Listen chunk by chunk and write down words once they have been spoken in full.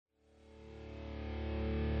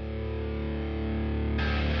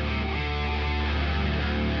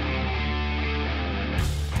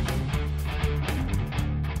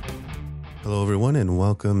Hello, everyone, and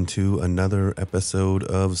welcome to another episode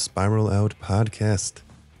of Spiral Out Podcast.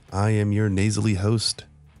 I am your nasally host,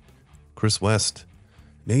 Chris West.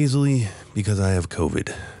 Nasally because I have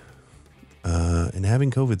COVID. And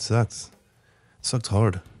having COVID sucks. It sucks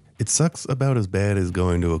hard. It sucks about as bad as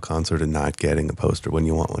going to a concert and not getting a poster when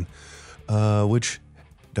you want one, which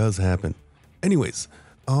does happen. Anyways,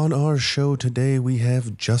 on our show today, we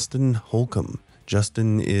have Justin Holcombe.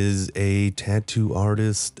 Justin is a tattoo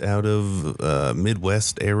artist out of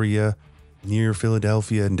Midwest area near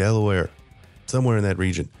Philadelphia and Delaware, somewhere in that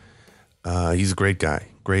region. He's a great guy,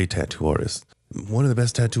 great tattoo artist. One of the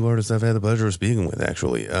best tattoo artists I've had the pleasure of speaking with,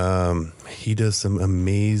 actually. He does some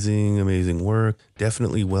amazing work.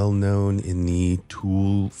 Definitely well known in the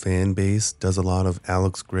Tool fan base. Does a lot of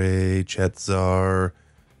Alex Grey, Chet Zar,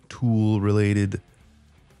 Tool-related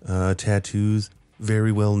tattoos.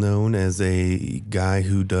 Very well known as a guy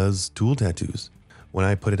who does Tool tattoos. When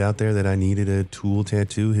I put it out there that I needed a Tool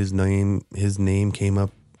tattoo, his name came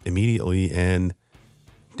up immediately, and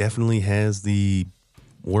definitely has the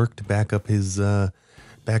work to back up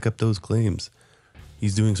those claims.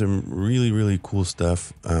 He's doing some really cool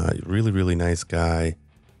stuff. Really nice guy.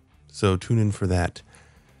 So tune in for that.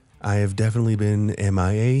 I have definitely been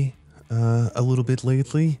MIA a little bit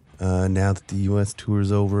lately. Now that the U.S. tour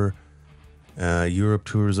is over. Europe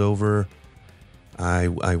tour is over.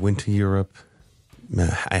 I went to Europe.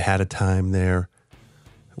 I had a time there.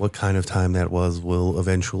 What kind of time that was, we'll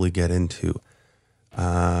eventually get into.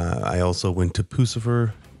 I also went to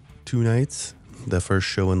Pucifer 2 nights. The first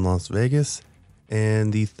show in Las Vegas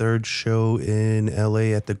and the third show in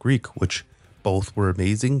LA at the Greek, which both were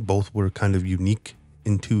amazing. Both were kind of unique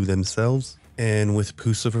into themselves. And with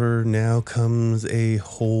Pucifer now comes a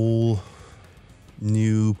whole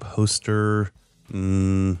new poster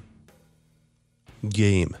game.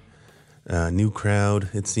 New crowd,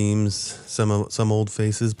 it seems. Some old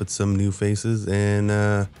faces, but some new faces, and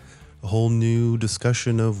a whole new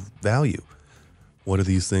discussion of value. What are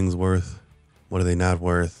these things worth? What are they not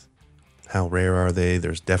worth? How rare are they?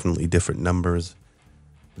 There's definitely different numbers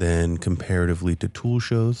than comparatively to Tool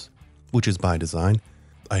shows, which is by design.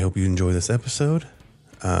 I hope you enjoy this episode.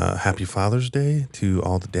 Happy Father's Day to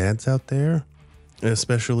all the dads out there.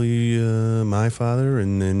 Especially my father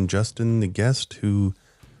and then Justin, the guest, who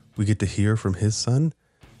we get to hear from his son.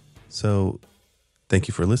 So thank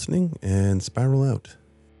you for listening and spiral out.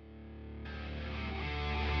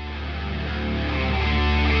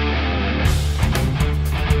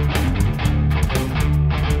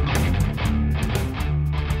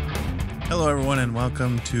 Hello, everyone, and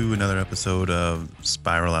welcome to another episode of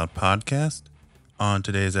Spiral Out Podcast. On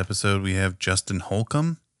today's episode, we have Justin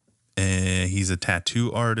Holcombe. He's a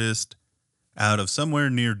tattoo artist out of somewhere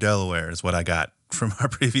near Delaware is what I got from our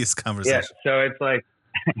previous conversation. Yeah, so it's like,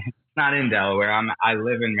 it's not in Delaware. I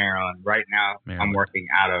live in Maryland. Right now, I'm working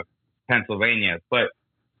out of Pennsylvania. But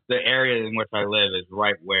the area in which I live is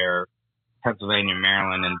right where Pennsylvania,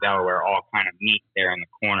 Maryland, and Delaware all kind of meet there in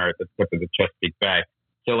the corner at the tip of the Chesapeake Bay.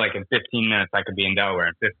 So like in 15 minutes, I could be in Delaware.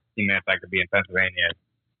 In 15 minutes, I could be in Pennsylvania,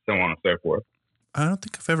 so on and so forth. I don't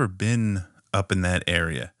think I've ever been up in that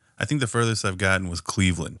area. I think the furthest I've gotten was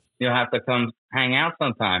Cleveland. You'll have to come hang out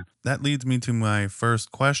sometime. That leads me to my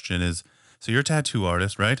first question is, so you're a tattoo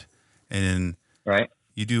artist, right? And right.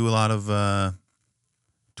 You do a lot of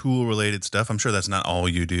tool-related stuff. I'm sure that's not all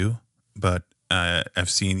you do, but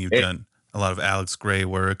I've seen you've done a lot of Alex Grey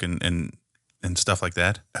work and stuff like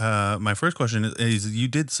that. My first question is you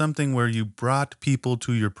did something where you brought people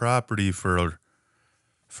to your property for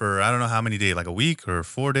I don't know how many days, like a week or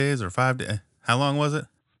 4 days or 5 days. How long was it?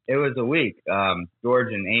 It was a week.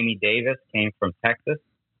 George and Amy Davis came from Texas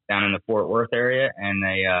down in the Fort Worth area, and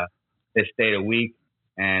they stayed a week.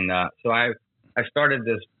 And so I started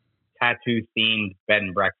this tattoo-themed bed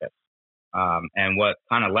and breakfast. And what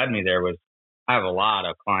kind of led me there was I have a lot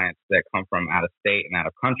of clients that come from out of state and out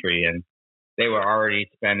of country, and they were already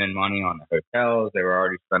spending money on the hotels. They were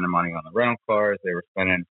already spending money on the rental cars. They were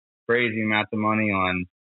spending crazy amounts of money on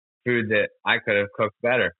food that I could have cooked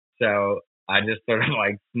better. So I just sort of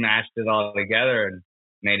like smashed it all together and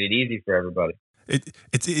made it easy for everybody. It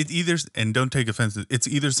either, and don't take offense, it's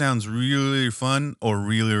either sounds really fun or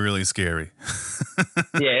really scary.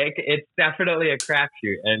 Yeah, it's definitely a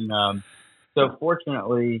crapshoot. And so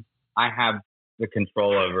fortunately, I have the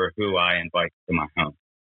control over who I invite to my home,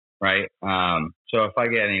 right? So if I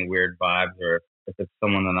get any weird vibes or if it's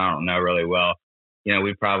someone that I don't know really well,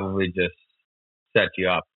 we probably just set you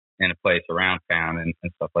up in a place around town and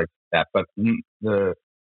stuff like that. But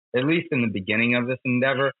at least in the beginning of this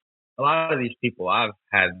endeavor, a lot of these people I've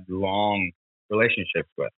had long relationships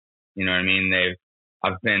with. You know what I mean?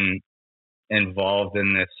 I've been involved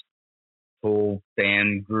in this Tool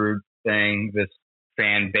fan group thing, this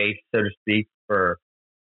fan base, so to speak, for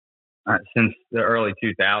since the early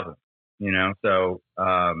 2000s. So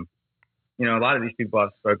a lot of these people I've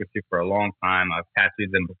spoken to for a long time. I've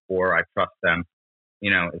tattooed them before. I trust them.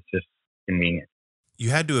 It's just convenient. You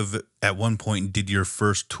had to have at one point did your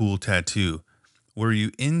first Tool tattoo. Were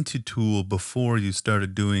you into Tool before you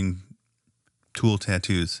started doing Tool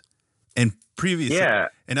tattoos? And previously, yeah.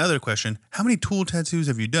 Another question: how many Tool tattoos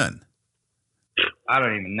have you done? I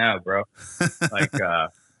don't even know, bro. It's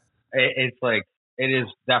like it is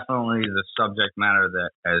definitely the subject matter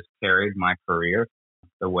that has carried my career.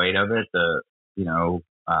 The weight of it,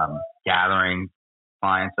 gathering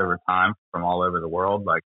clients over time from all over the world,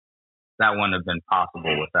 like that wouldn't have been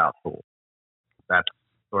possible without Tool. That's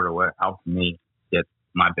sort of what helped me get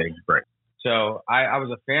my big break. So I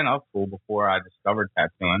was a fan of Tool before I discovered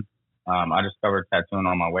tattooing. I discovered tattooing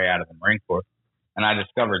on my way out of the Marine Corps, and I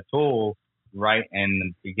discovered Tool right in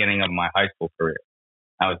the beginning of my high school career.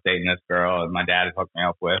 I was dating this girl that my dad had hooked me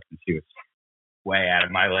up with, and she was way out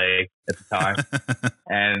of my league at the time.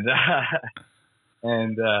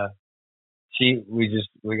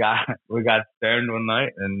 We got stoned one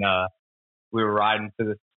night, and we were riding to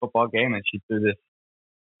this football game, and she threw this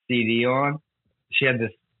CD on. She had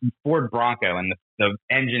this Ford Bronco, and the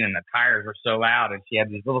engine and the tires were so loud, and she had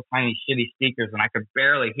these little tiny shitty speakers, and I could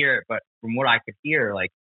barely hear it, but from what I could hear,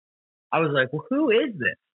 like, I was like, well, who is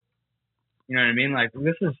this? You know what I mean? Like,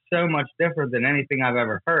 this is so much different than anything I've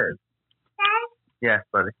ever heard. Yes,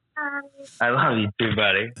 buddy. I love you too,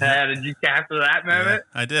 buddy. Did you capture that moment?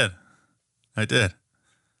 Yeah, I did.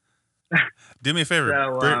 Do me a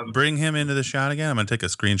favor. So, bring him into the shot again. I'm going to take a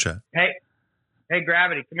screenshot. Hey,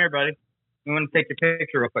 Gravity, come here, buddy. We want to take your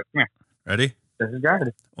picture real quick. Come here. Ready? This is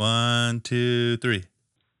Gravity. 1, 2, 3.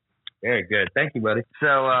 Very good. Thank you, buddy.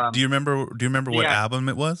 So, do you remember what album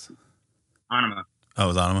it was? Anima. Oh, it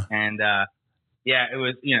was Anima. And it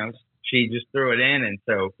was. She just threw it in, and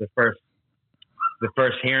so the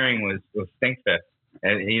first hearing was Stinkfist,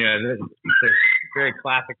 and this very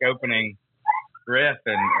classic opening riff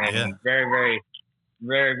and very, very,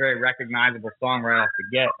 very, very recognizable song right off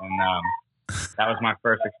the get, and that was my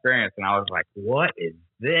first experience, and I was like, "What is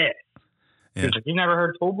this?" She was like, "You never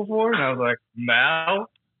heard Tool before?" And I was like, "No."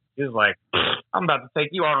 She was like, "I'm about to take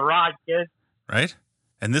you on a ride, kid." Right?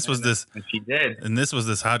 And this was this. And she did. And this was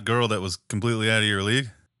this hot girl that was completely out of your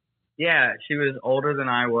league. Yeah, she was older than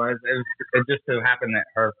I was. It just so happened that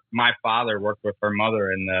my father worked with her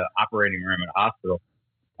mother in the operating room at a hospital,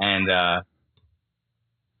 and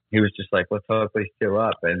he was just like, "Let's hook these two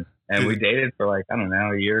up," and we dated for like, I don't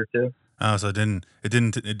know, a year or two. Oh, so it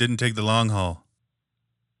didn't take the long haul.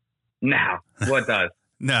 No, what does?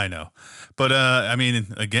 No, I know, but I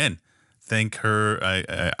mean, again, thank her.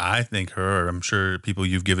 I thank her. I'm sure people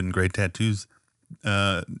you've given great tattoos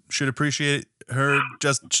should appreciate her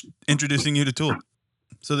just introducing you to Tool.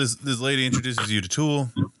 So this lady introduces you to Tool.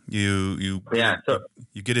 You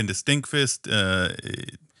get into Stinkfist.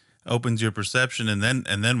 It opens your perception, and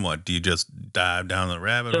then what? Do you just dive down the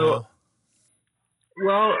rabbit hole?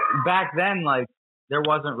 Well, back then, like, there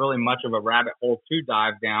wasn't really much of a rabbit hole to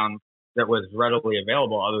dive down that was readily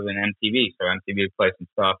available other than MTV. So MTV would play some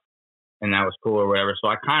stuff, and that was cool or whatever. So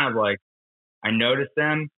I kind of like, I noticed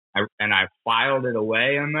them, and I filed it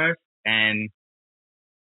away almost. And,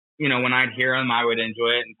 when I'd hear them, I would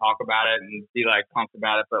enjoy it and talk about it and be like pumped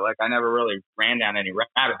about it. But like, I never really ran down any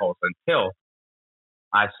rabbit holes until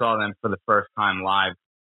I saw them for the first time live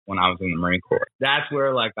when I was in the Marine Corps. That's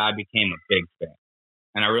where like I became a big fan.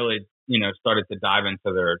 And I really, started to dive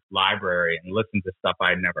into their library and listen to stuff I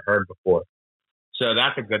had never heard before. So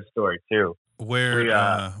that's a good story too. Where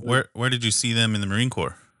did you see them in the Marine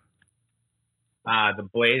Corps? The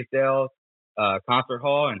Blaisdell Concert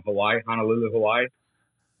Hall in Hawaii, Honolulu, Hawaii.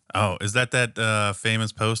 Oh, is that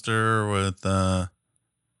famous poster with?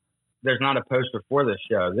 There's not a poster for this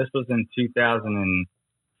show. This was in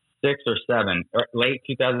 2006 or 7, or late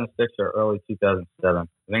 2006 or early 2007. I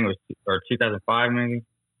think it was, or 2005 maybe.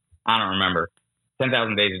 I don't remember.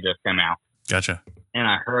 10,000 Days had just come out. Gotcha. And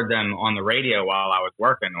I heard them on the radio while I was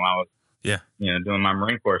working, while I was doing my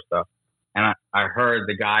Marine Corps stuff. And I heard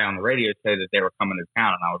the guy on the radio say that they were coming to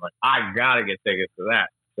town, and I was like, I gotta get tickets to that.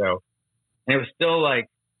 So, and it was still like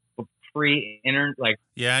pre-internet, like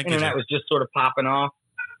internet was just sort of popping off.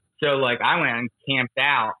 So like I went and camped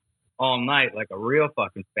out all night like a real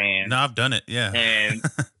fucking fan. No, I've done it, yeah. And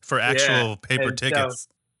for actual paper tickets.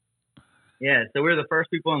 So we were the first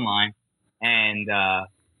people in line, and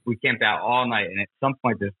we camped out all night. And at some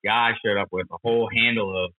point, this guy showed up with a whole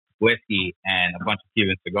handle of whiskey and a bunch of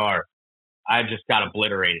Cuban cigars. I just got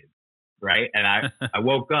obliterated right? And I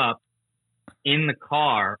woke up in the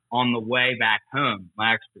car on the way back home,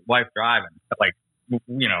 my ex-wife driving. Like,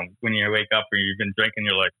 you know, when you wake up or you've been drinking,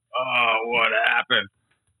 you're like, oh, what happened?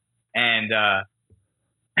 And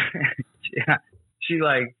she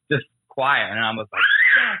like just quiet, and I was like,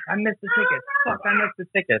 fuck, I missed the ticket. Fuck, I missed the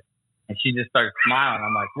ticket. And she just started smiling.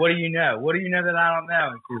 I'm like, what do you know? What do you know that I don't know?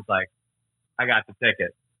 And she was like, I got the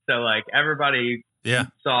ticket. So like everybody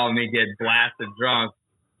saw me get blasted drunk.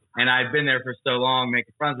 And I'd been there for so long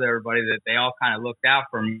making friends with everybody that they all kind of looked out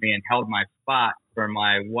for me and held my spot for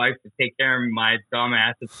my wife to take care of my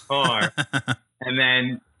dumbass's car and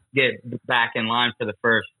then get back in line for the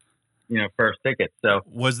first ticket. So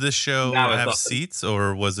was this show have seats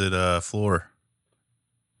or was it a floor?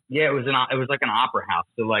 Yeah, it was like an opera house.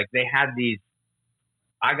 So like they had these,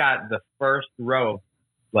 I got the first row of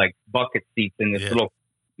like bucket seats in this little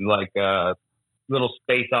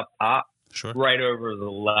space up top. Sure. Right over the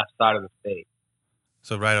left side of the stage.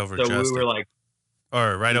 So right over So Justin. we were like...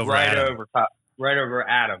 Or right over Adam. Right over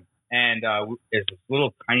Adam. And it's this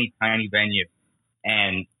little tiny, tiny venue.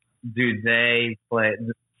 And, dude, they played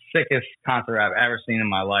the sickest concert I've ever seen in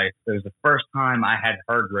my life. It was the first time I had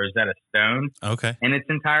heard Rosetta Stone in its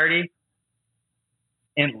entirety.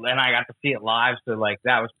 And I got to see it live, so, like,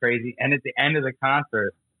 that was crazy. And at the end of the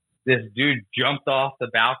concert, this dude jumped off the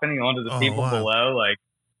balcony onto the people below, like...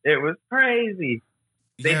 It was crazy.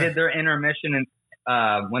 They did their intermission,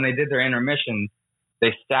 and when they did their intermission,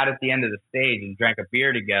 they sat at the end of the stage and drank a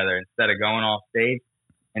beer together instead of going off stage.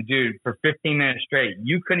 And dude, for 15 minutes straight,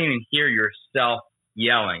 you couldn't even hear yourself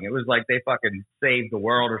yelling. It was like they fucking saved the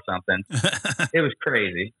world or something. It was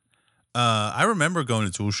crazy. I remember going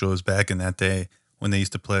to Tool shows back in that day when they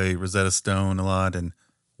used to play Rosetta Stone a lot and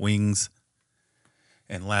Wings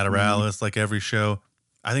and Lateralis, like every show.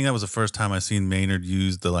 I think that was the first time I seen Maynard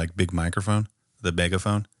use the like big microphone, the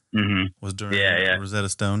megaphone. Was during Rosetta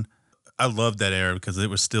Stone. I loved that era because it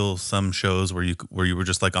was still some shows where you were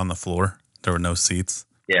just like on the floor. There were no seats.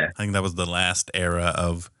 Yeah, I think that was the last era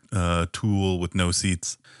of Tool with no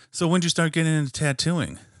seats. So when did you start getting into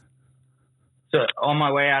tattooing? So on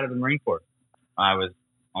my way out of the Marine Corps, I didn't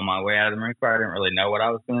really know what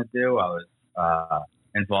I was going to do. I was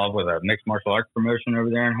involved with a mixed martial arts promotion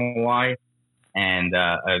over there in Hawaii. And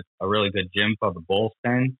a really good gym called the Bulls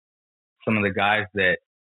Pen. Some of the guys that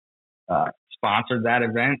sponsored that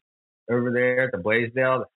event over there at the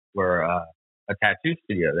Blaisdell were a tattoo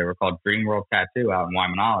studio. They were called Dream World Tattoo out in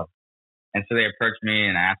Waimanalo. And so they approached me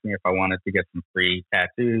and asked me if I wanted to get some free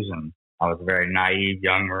tattoos. And I was a very naive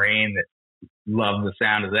young Marine that loved the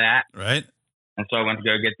sound of that. Right. And so I went to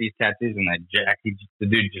go get these tattoos, and the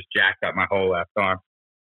dude just jacked up my whole left arm.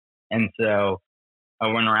 And so I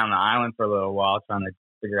went around the island for a little while trying to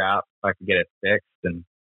figure out if I could get it fixed. And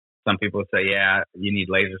some people would say, yeah, you need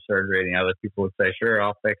laser surgery. And the other people would say, sure,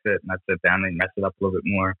 I'll fix it. And I'd sit down and mess it up a little bit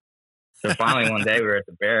more. So finally one day we were at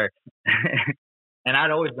the barracks and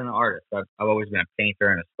I'd always been an artist. I've always been a painter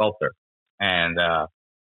and a sculptor. And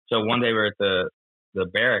so one day we were at the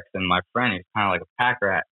barracks, and my friend, he's kind of like a pack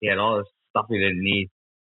rat. He had all this stuff he didn't need.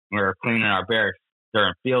 We were cleaning our barracks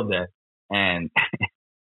during field day. And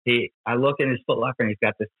I look in his Foot Locker and he's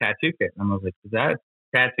got this tattoo kit. And I was like, is that a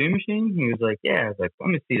tattoo machine? He was like, yeah. I was like, let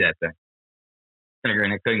me see that thing.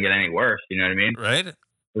 Figuring it couldn't get any worse. You know what I mean? Right. It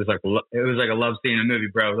was like a love scene in a movie,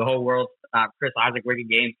 bro. The whole world, Chris Isaac Wicked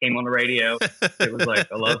Games came on the radio. It was like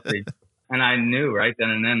a love scene. And I knew right then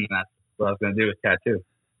and then that's what I was going to do with tattoo.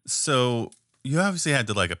 So you obviously had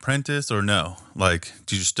to like apprentice or no? Like,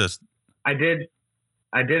 did you just... I did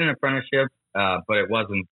an apprenticeship, but it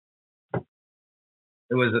wasn't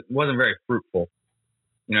very fruitful.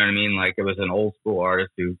 You know what I mean? Like, it was an old school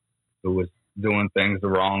artist who was doing things the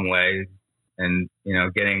wrong way and, you know,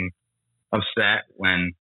 getting upset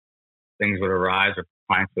when things would arise or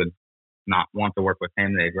clients would not want to work with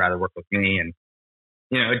him. They'd rather work with me. And,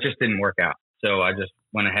 you know, it just didn't work out. So I just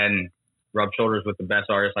went ahead and rubbed shoulders with the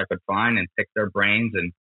best artists I could find and picked their brains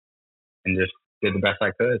and just did the best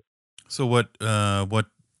I could. So what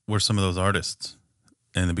were some of those artists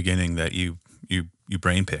in the beginning that you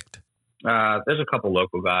brain picked? There's a couple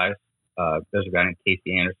local guys. There's a guy named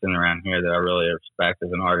Casey Anderson around here that I really respect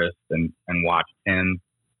as an artist and watched him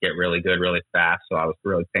get really good really fast. So I was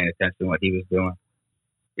really paying attention to what he was doing.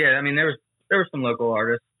 Yeah, I mean, there were some local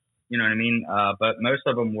artists, you know what I mean? But most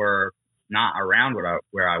of them were not around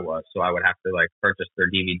where I was. So I would have to like purchase their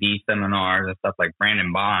DVD seminars and stuff. Like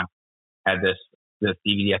Brandon Bond had this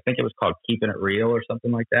DVD. I think it was called Keeping It Real or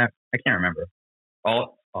something like that. I can't remember.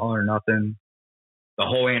 All or Nothing. The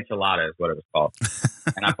Whole Enchilada is what it was called.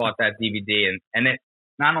 And I bought that DVD and it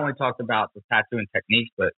not only talked about the tattooing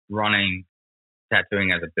techniques, but running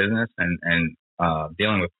tattooing as a business and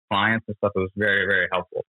dealing with clients and stuff. It was very, very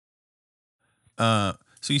helpful.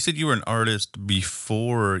 So you said you were an artist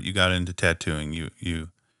before you got into tattooing. You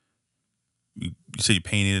said you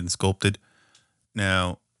painted and sculpted.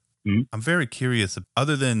 Now, I'm very curious.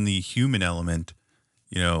 Other than the human element,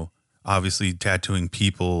 obviously tattooing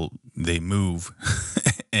people, they move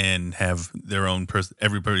and have their own person.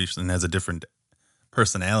 Every person has a different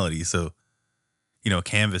personality. So, a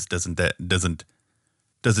canvas doesn't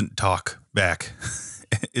talk back,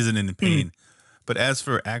 isn't in pain. But as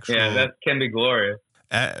for actual, that can be glorious.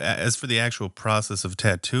 As for the actual process of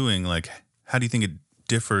tattooing, like, how do you think it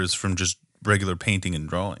differs from just regular painting and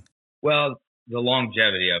drawing? Well, the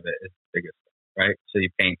longevity of it is the biggest thing, right? So you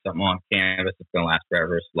paint something on canvas, it's going to last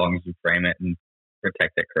forever as long as you frame it and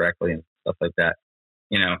protect it correctly and stuff like that.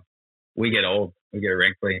 We get old, we get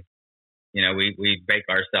wrinkly. We bake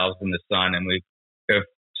ourselves in the sun and we go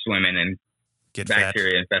swimming in get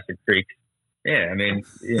bacteria-infested creeks. Yeah, I mean,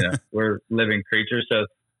 we're living creatures, so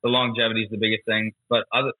the longevity is the biggest thing. But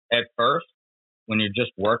at first, when you're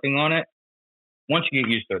just working on it, once you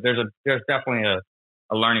get used to it, there's definitely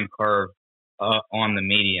a learning curve on the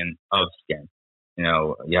median of skin.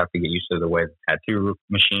 You have to get used to the way the tattoo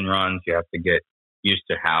machine runs. You have to get used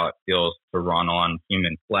to how it feels to run on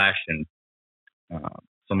human flesh, and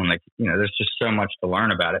someone like there's just so much to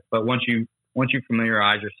learn about it. But once you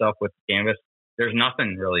familiarize yourself with the canvas, there's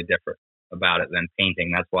nothing really different about it than painting.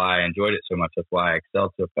 That's why I enjoyed it so much. That's why I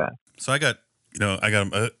excelled so fast. So I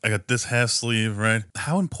got this half sleeve, right?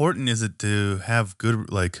 How important is it to have good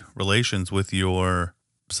relations with your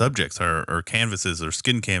subjects or canvases or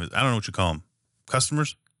skin canvas? I don't know what you call them.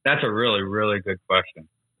 Customers? That's a really, really good question.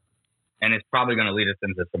 And it's probably going to lead us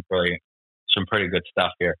into some pretty good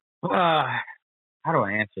stuff here. How do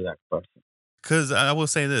I answer that question? Because I will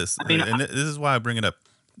say this, and this is why I bring it up.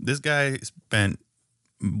 This guy spent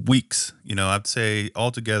weeks, I'd say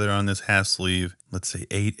altogether on this half sleeve, let's say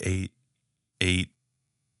 8,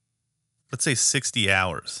 let's say 60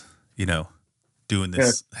 hours, doing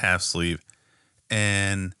this half sleeve.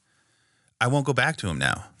 And I won't go back to him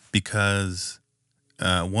now because,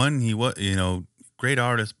 one, he was, great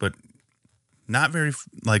artist, but not very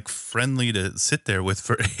friendly to sit there with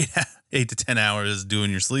for 8 to 10 hours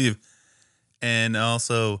doing your sleeve. And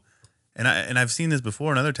also, and I've seen this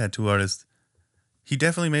before in other tattoo artists. He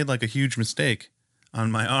definitely made a huge mistake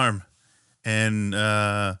on my arm and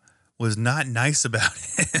was not nice about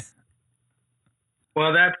it.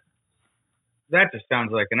 Well, that just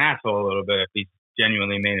sounds like an asshole a little bit if he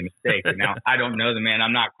genuinely made a mistake. Now, I don't know the man.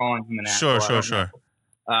 I'm not calling him an asshole. Sure.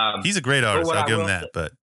 He's a great artist. I'll give him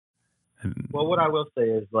that. Well, what I will say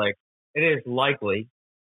is it is likely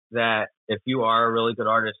that if you are a really good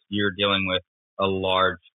artist, you're dealing with a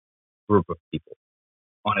large group of people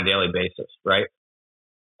on a daily basis, right?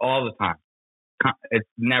 All the time. It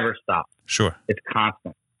never stops. Sure. It's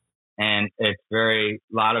constant. And a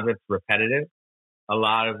lot of it's repetitive. A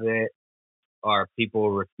lot of it are people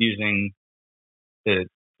refusing to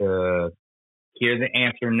hear the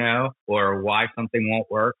answer no or why something won't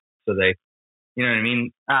work. So they, you know what I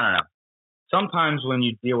mean? I don't know. Sometimes when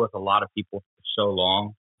you deal with a lot of people for so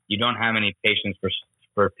long, you don't have any patience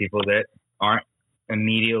for people that aren't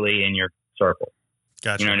immediately in your circle.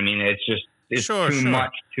 Gotcha. You know what I mean? It's just, it's sure.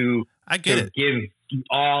 much to give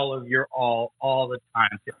all of your all the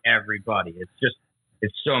time to everybody.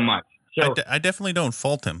 It's so much. So I definitely don't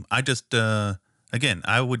fault him. I just, again,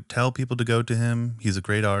 I would tell people to go to him. He's a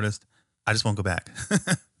great artist. I just won't go back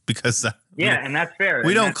because and that's fair.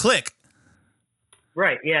 We don't click.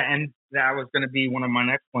 Right. Yeah. And that was going to be one of my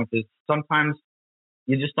next points is sometimes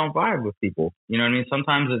you just don't vibe with people. You know what I mean?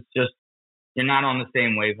 Sometimes it's just, you're not on the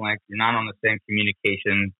same wavelength. You're not on the same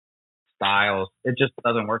communication styles. It just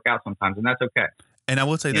doesn't work out sometimes, and that's okay. And I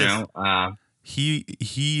will say he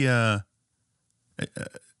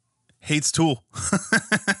hates Tool.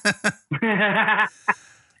 I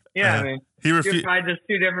mean, you're probably just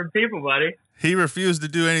two different people, buddy. He refused to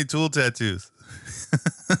do any Tool tattoos.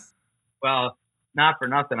 Well, not for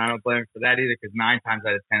nothing. I don't blame him for that either, because 9 times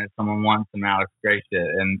out of 10, if someone wants some Alex Gray shit,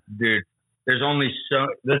 and dude, there's only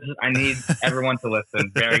I need everyone to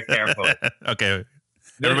listen very carefully. Okay.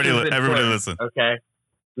 Everybody listen. Okay.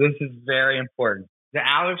 This is very important. The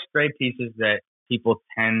Alex Gray pieces that people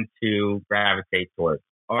tend to gravitate towards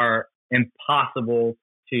are impossible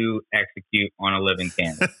to execute on a living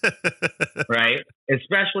canvas, right?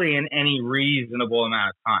 Especially in any reasonable amount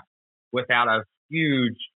of time without a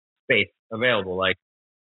huge space available, like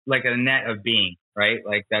a net of being, right?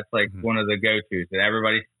 Like that's one of the go-tos that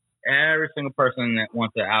every single person that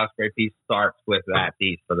wants an Alex Gray piece starts with that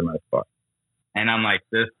piece for the most part. And I'm like,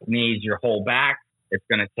 this needs your whole back. It's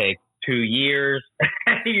going to take 2 years.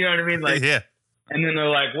 You know what I mean? Like, yeah. And then they're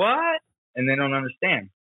like, what? And they don't understand.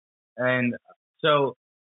 And so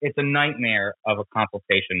it's a nightmare of a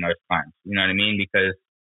consultation most times. You know what I mean? Because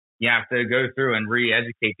you have to go through and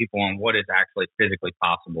re-educate people on what is actually physically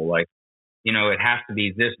possible. Like, you know, it has to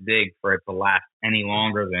be this big for it to last any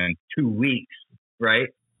longer than 2 weeks, right?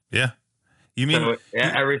 Yeah. You mean so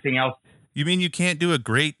everything else? You mean you can't do a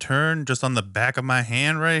great turn just on the back of my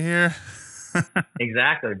hand right here?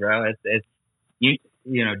 Exactly, bro. It's you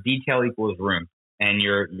know, detail equals room, and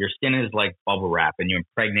your skin is like bubble wrap, and you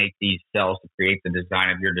impregnate these cells to create the design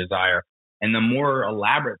of your desire. And the more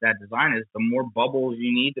elaborate that design is, the more bubbles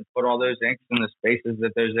you need to put all those inks in the spaces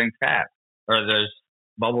that those inks have, or those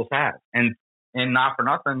bubbles have. And not for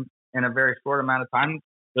nothing, in a very short amount of time,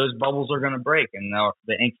 those bubbles are going to break, and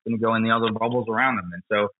the ink's going to go in the other bubbles around them. And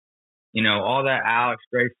so, you know, all that Alex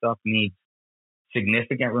Gray stuff needs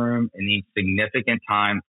significant room. It needs significant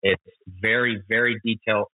time. It's very, very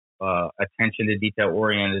attention to detail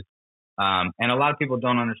oriented. And a lot of people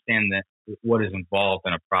don't understand that what is involved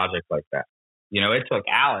in a project like that. You know, it took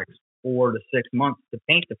Alex 4 to 6 months to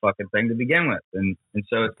paint the fucking thing to begin with. And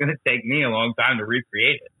so it's going to take me a long time to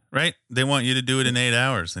recreate it. Right. They want you to do it in 8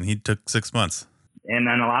 hours, and he took 6 months. And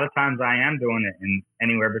then a lot of times I am doing it in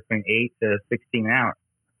anywhere between 8 to 16 hours.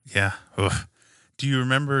 Yeah. Ugh. Do you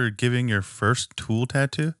remember giving your first tool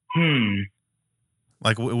tattoo?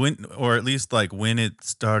 Like when, or at least like when it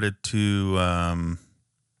started to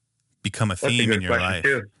become a theme in your life?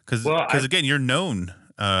 Because again, you're known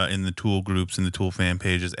in the tool groups and the tool fan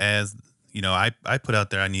pages as, you know, I put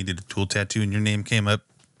out there I needed a tool tattoo, and your name came up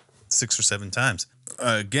 6 or 7 times.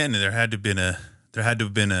 Again, there had to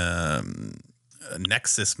have been a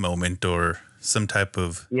nexus moment or some type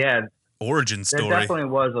of origin story. There definitely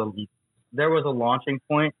was a launching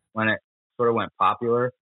point when it sort of went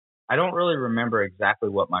popular. I don't really remember exactly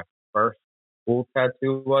what my first tool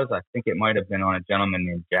tattoo was. I think it might have been on a gentleman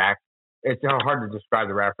named Jack. It's hard to describe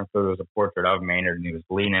the reference, but it was a portrait of Maynard, and he was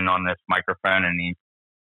leaning on this microphone, and he,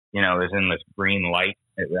 you know, was in this green light.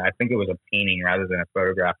 I think it was a painting rather than a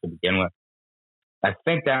photograph to begin with. I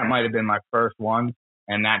think that might have been my first one,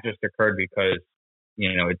 and that just occurred because,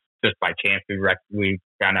 you know, it's just by chance we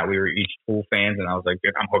found out we were each tool fans, and I was like,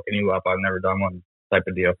 dude, I'm hooking you up. I've never done one type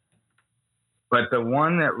of deal. But the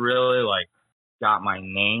one that really like got my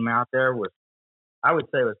name out there was, I would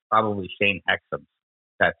say, it was probably Shane Hexum's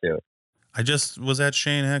tattoo. I just was at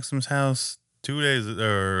Shane Hexum's house 2 days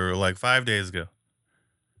or like 5 days ago.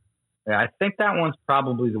 Yeah, I think that one's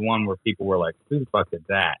probably the one where people were like, "Who the fuck is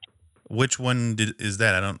that?" Which one is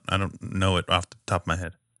that? I don't know it off the top of my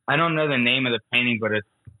head. I don't know the name of the painting, but it's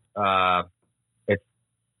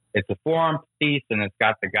a forearm piece, and it's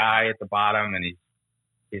got the guy at the bottom, and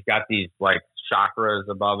he's got these like chakras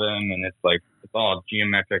above him, and it's all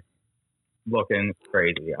geometric looking. It's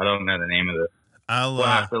crazy. I don't know the name of it. We'll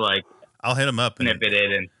have to I'll hit him up and snip it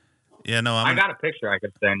in. Yeah, no, I got a picture I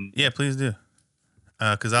could send. Yeah, please do.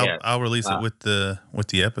 Because I'll release it with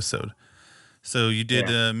the episode. So you did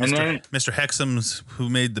Mr. Hexum's, who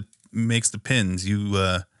makes the pins.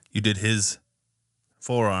 You did his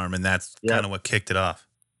forearm, and that's kind of what kicked it off.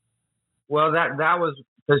 Well, that was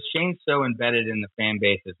because Shane's so embedded in the fan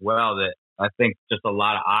base as well that I think just a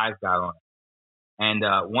lot of eyes got on it.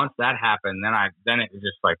 And once that happened, then it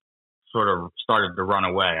just like sort of started to run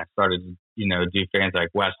away. I started to, you know, do fans like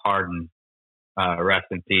Wes Harden, rest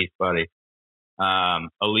in peace, buddy.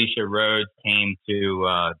 Alicia Rhodes came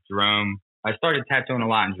to Jerome. I started tattooing a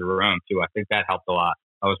lot in Jerome too. I think that helped a lot.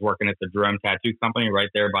 I was working at the Jerome Tattoo Company right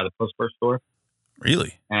there by the Pusper store.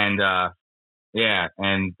 Really? And I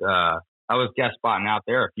was guest spotting out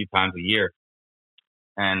there a few times a year.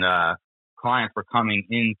 And clients were coming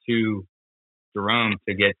into Jerome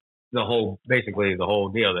to get basically the whole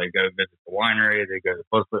deal. They go visit the winery, they go to the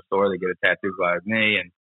Pusper store, they get a tattoo by me, and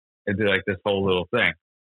they do like this whole little thing.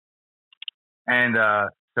 And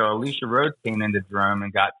so Alicia Rhodes came into Jerome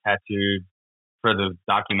and got tattooed for the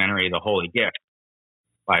documentary The Holy Gift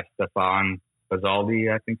by Stefan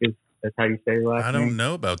Basaldi, I think that's how you say the last name. I don't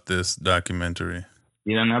know about this documentary.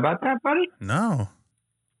 You don't know about that, buddy? No.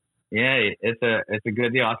 Yeah, it's a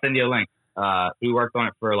good deal. I'll send you a link. He worked on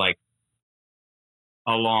it for like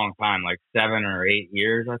a long time, like 7 or 8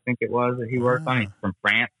 years, I think it was that he worked on it. He's from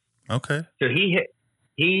France. Okay. So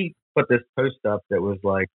he put this post up that was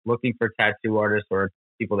like looking for tattoo artists or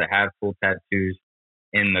people that have full tattoos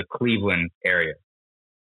in the Cleveland area.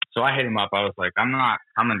 So I hit him up. I was like, I'm not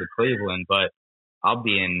coming to Cleveland, but I'll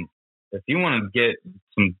be in. If you want to get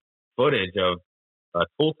some footage of a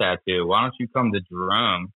tool tattoo, why don't you come to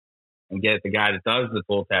Jerome and get the guy that does the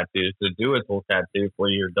tool tattoos to do a tool tattoo for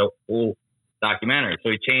your full documentary.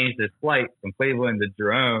 So he changed his flight from Cleveland to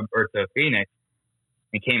Jerome or to Phoenix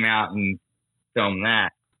and came out and filmed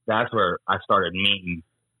that. That's where I started meeting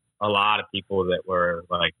a lot of people that were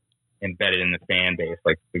like embedded in the fan base,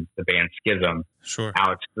 like the band Schism, Sure.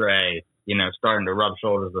 Alex Gray, starting to rub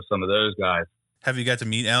shoulders with some of those guys. Have you got to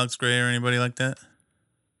meet Alex Gray or anybody like that?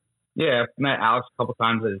 Yeah, I've met Alex a couple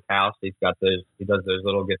times at his house. He does those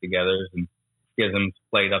little get-togethers, and Schism's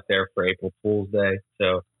played up there for April Fool's Day.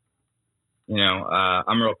 So,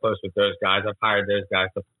 I'm real close with those guys. I've hired those guys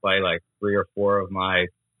to play like 3 or 4 of my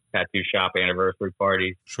tattoo shop anniversary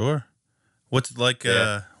parties. Sure. What's like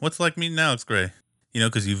meeting Alex Gray?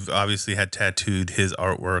 Because you've obviously had tattooed his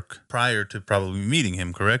artwork prior to probably meeting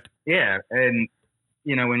him, correct? Yeah, and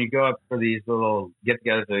when you go up for these little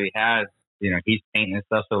get-togethers that he has, he's painting and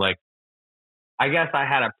stuff. So like, I guess I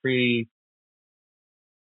had a pre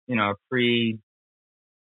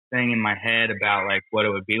thing in my head about like what it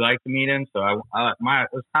would be like to meet him. So it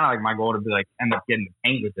was kind of like my goal to be like end up getting to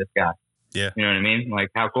paint with this guy. Yeah. You know what I mean? Like,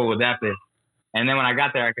 how cool would that be? And then when I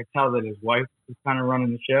got there, I could tell that his wife was kind of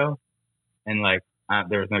running the show, and like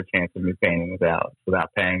there was no chance of me painting with Alex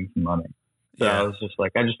without paying some money. So I was just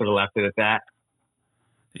like, I just would have left it at that.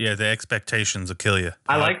 Yeah, the expectations will kill you.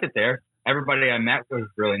 I liked it there. Everybody I met was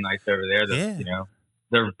really nice over there.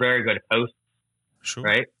 They're very good hosts. Sure.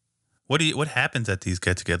 Right? What happens at these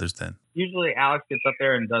get-togethers then? Usually Alex gets up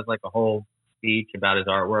there and does like a whole speech about his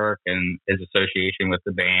artwork and his association with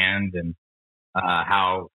the band, and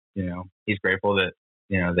how, he's grateful that,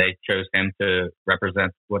 they chose him to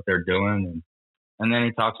represent what they're doing. And then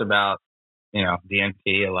he talks about,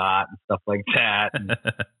 DMT a lot and stuff like that.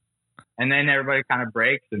 And then everybody kind of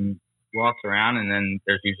breaks and walks around, and then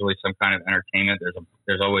there's usually some kind of entertainment.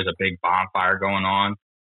 There's always a big bonfire going on,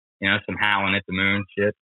 some howling at the moon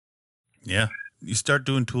shit. Yeah. You start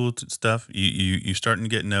doing tool stuff, you starting to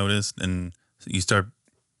get noticed, and you start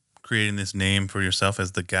creating this name for yourself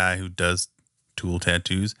as the guy who does tool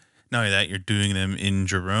tattoos. Not only that, you're doing them in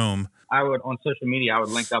Jerome. On social media, I would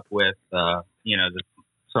link up with,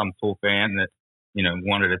 some tool fan that,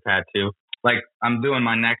 wanted a tattoo. Like, I'm doing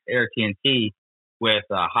my next Air TNT with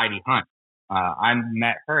Heidi Hunt. I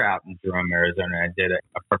met her out in Jerome, Arizona. I did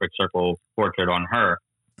a perfect circle portrait on her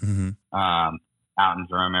out in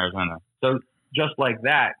Jerome, Arizona. So just like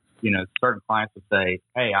that, certain clients would say,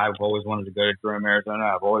 hey, I've always wanted to go to Jerome, Arizona.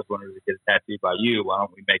 I've always wanted to get a tattoo by you. Why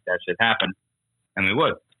don't we make that shit happen? And we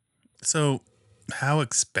would. So how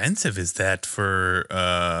expensive is that for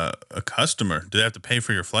a customer? Do they have to pay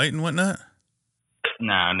for your flight and whatnot?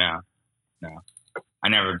 No. I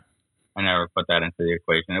never put that into the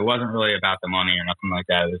equation. It wasn't really about the money or nothing like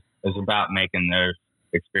that. It was about making those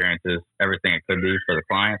experiences everything it could be for the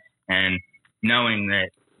clients, and knowing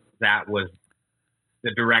that was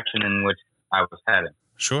the direction in which I was heading.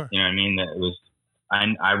 Sure. You know what I mean? That it was,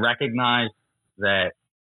 I recognized that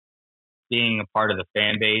being a part of the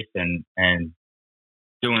fan base and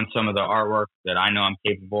doing some of the artwork that I know I'm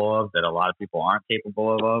capable of, that a lot of people aren't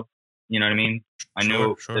capable of. You know what I mean? I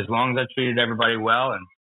knew as long as I treated everybody well and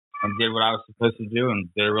did what I was supposed to do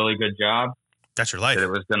and did a really good job. That's your life. That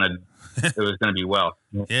it was gonna be well.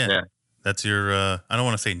 Yeah. That's your. I don't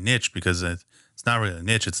want to say niche, because it's not really a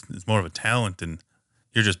niche. It's more of a talent, and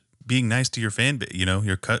you're just being nice to your fan base.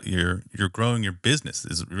 You're growing your business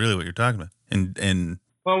is really what you're talking about. And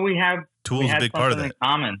well, we had a big part of that. In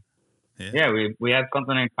common. Yeah, we had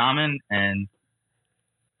something in common, and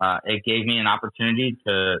it gave me an opportunity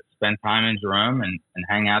to spend time in Jerome and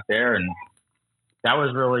hang out there, and that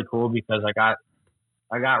was really cool because I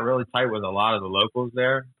got really tight with a lot of the locals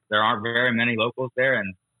there. There aren't very many locals there,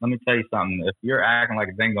 and let me tell you something. If you're acting like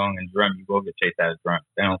a ding-dong in Jerome, you will get chased out of Jerome.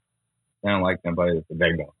 They don't like nobody that's a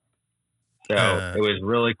ding-dong. So it was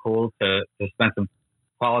really cool to spend some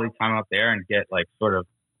quality time up there and get like sort of,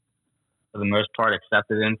 for the most part,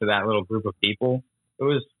 accepted into that little group of people. It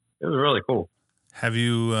was really cool. Have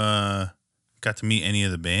you got to meet any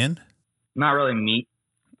of the band? Not really meet.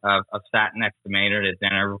 I've sat next to Maynard at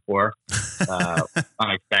dinner before,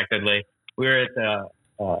 unexpectedly. We were at the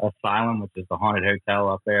Asylum, which is the haunted hotel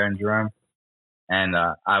up there in Jerome, and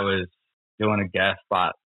I was doing a guest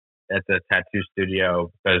spot at the tattoo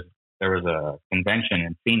studio because there was a convention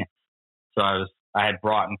in Phoenix. So I had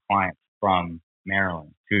brought in clients from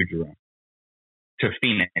Maryland to Jerome, to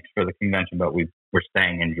Phoenix for the convention, but we were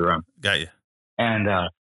staying in Jerome. Got you. And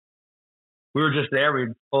we were just there. We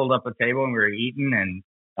pulled up a table and we were eating, and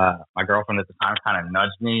my girlfriend at the time kind of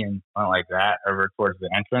nudged me and went like that over towards the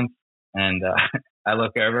entrance. And I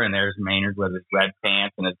look over, and there's Maynard with his red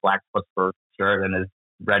pants and his black football shirt and his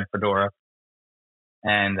red fedora.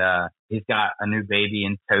 and he's got a new baby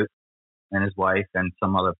in tow, and his wife and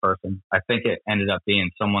some other person. I think it ended up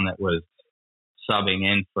being someone that was subbing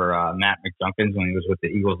in for Matt McJunkins when he was with the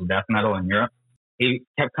Eagles of Death Metal in Europe. He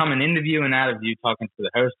kept coming into view and out of view, talking to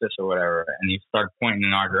the hostess or whatever, and he started pointing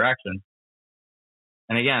in our direction.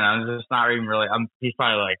 And again, I was just not even really. He's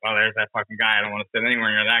probably like, "Oh, there's that fucking guy. I don't want to sit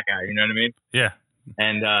anywhere near that guy." You know what I mean? Yeah.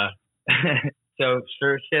 And so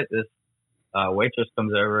sure as shit, this waitress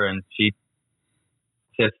comes over and she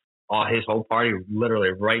sits his whole party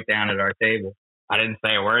literally right down at our table. I didn't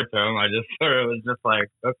say a word to him. I just sort of was just like,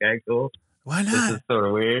 "Okay, cool. Why not? This is sort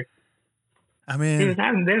of weird." I mean, he was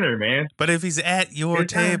having dinner, man. But if he's at your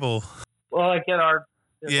table, like at our,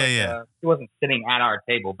 he wasn't sitting at our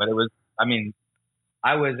table, but it was. I mean,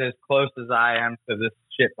 I was as close as I am to this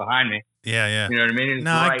shit behind me. Yeah. You know what I mean?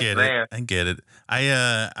 No, right I get there. it. I get it.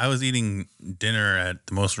 I was eating dinner at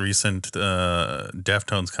the most recent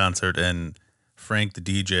Deftones concert, and Frank, the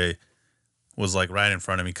DJ, was like right in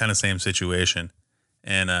front of me, kind of same situation.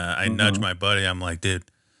 And I nudged my buddy. I'm like, "Dude,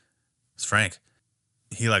 it's Frank."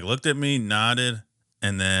 He like looked at me, nodded,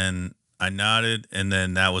 and then I nodded, and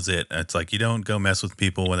then that was it. It's like, you don't go mess with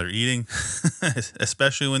people when they're eating,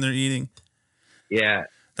 especially when they're eating. Yeah.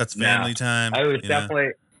 That's family time. I was definitely,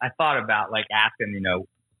 I thought about like asking,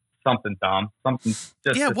 something dumb, something just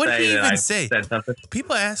to what say did he that even I say? said something.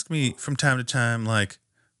 People ask me from time to time, like,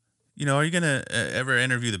 are you going to ever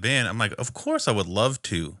interview the band? I'm like, of course I would love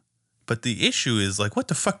to. But the issue is, like, what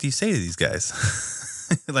the fuck do you say to these guys?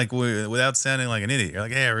 Like, without sounding like an idiot. You're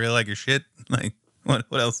like, "Hey, I really like your shit." Like, what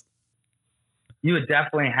else? You would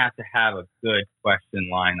definitely have to have a good question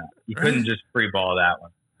lineup. You couldn't just freeball that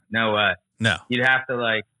one. No. You'd have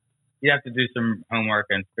to do some homework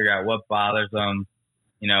and figure out what bothers them.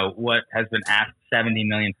 What has been asked 70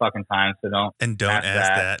 million fucking times. So don't ask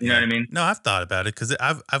that. You know what I mean? No, I've thought about it because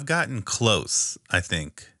I've gotten close. I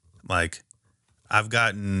think, like,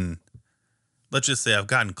 let's just say I've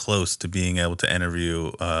gotten close to being able to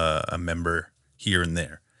interview a member here and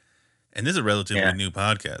there. And this is a relatively new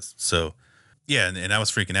podcast. So, yeah, and I was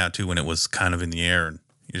freaking out, too, when it was kind of in the air. And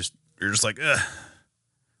you're just like, ugh,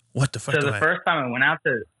 what the fuck? So the first time I went out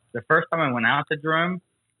to Jerome,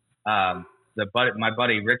 my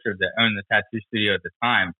buddy Richard that owned the tattoo studio at the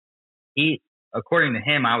time, according to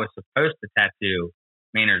him, I was supposed to tattoo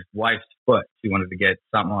Maynard's wife's foot. She wanted to get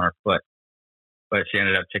something on her foot, but she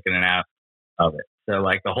ended up chickening out of it. So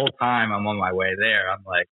like the whole time I'm on my way there, I'm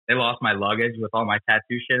like, they lost my luggage with all my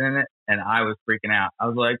tattoo shit in it, and I was freaking out. I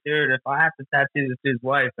was like, "Dude, if I have to tattoo this dude's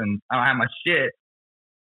wife and I don't have my shit,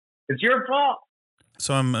 it's your fault."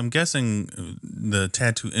 So I'm guessing the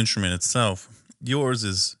tattoo instrument itself, yours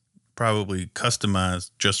is probably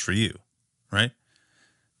customized just for you, right?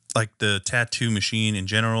 Like the tattoo machine in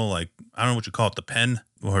general, like, I don't know what you call it, the pen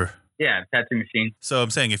or... Yeah, tattoo machine. So I'm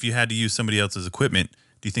saying, if you had to use somebody else's equipment,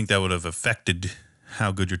 do you think that would have affected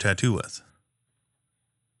how good your tattoo was?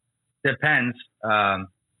 Depends.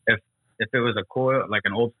 If it was a coil, like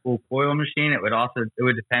an old school coil machine, it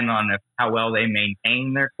would depend on how well they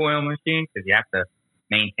maintain their coil machine, because you have to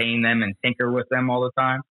maintain them and tinker with them all the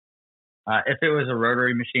time. If it was a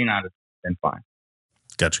rotary machine, I'd have been fine.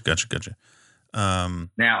 Gotcha.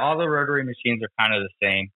 Now, all the rotary machines are kind of the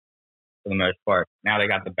same for the most part. Now they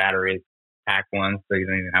got the battery pack ones, so you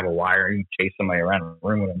don't even have a wire. You can chase somebody around the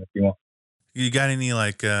room with them if you want. You got any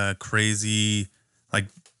like crazy like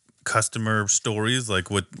customer stories? Like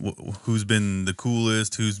who's been the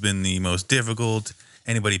coolest? Who's been the most difficult?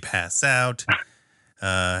 Anybody pass out?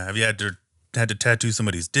 Have you had to tattoo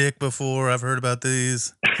somebody's dick before? I've heard about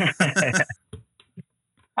these.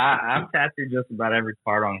 I've tattooed just about every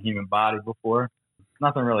part on a human body before.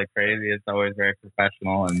 Nothing really crazy. It's always very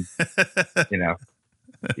professional, and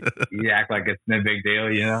you act like it's no big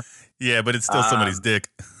deal, Yeah, but it's still somebody's dick.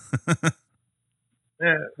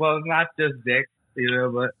 Yeah, well, not just dicks,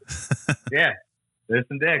 but yeah, there's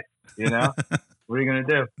some dicks, What are you gonna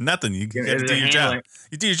do? Nothing. You got to do your job.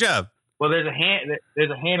 You do your job. Well, there's a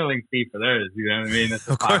handling fee for those. You know what I mean? That's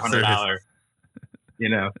a $500.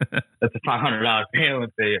 That's a $500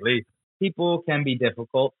 handling fee at least. People can be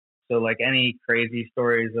difficult. So like any crazy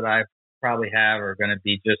stories that I probably have are going to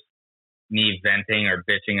be just me venting or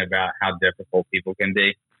bitching about how difficult people can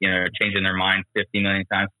be, changing their mind 50 million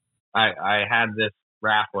times. I had this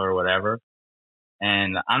raffle or whatever,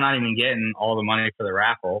 and I'm not even getting all the money for the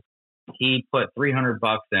raffle. He put $300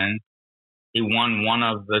 in. He won one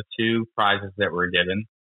of the two prizes that were given.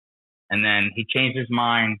 And then he changed his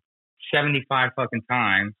mind 75 fucking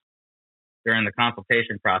times during the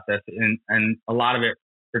consultation process. And a lot of it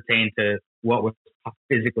pertained to what was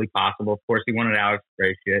physically possible. Of course, he wanted Alex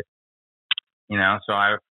Gray shit, so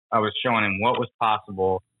I I was showing him what was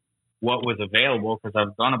possible, what was available, because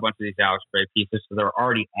I've done a bunch of these Alex Gray pieces, so they're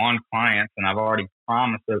already on clients, and I've already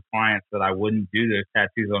promised those clients that I wouldn't do those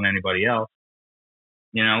tattoos on anybody else.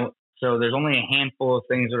 So there's only a handful of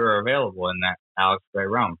things that are available in that Alex Gray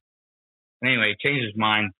realm. Anyway, he changed his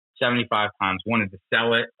mind 75 times, wanted to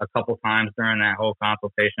sell it a couple times during that whole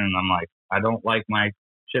consultation. And I'm like, I don't like my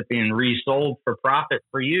shit being resold for profit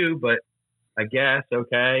for you, but I guess,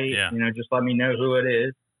 okay, Yeah. Just let me know who it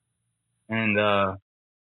is. And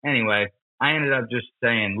anyway, I ended up just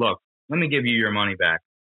saying, look, let me give you your money back.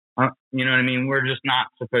 You know what I mean? We're just not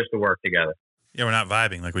supposed to work together. Yeah, we're not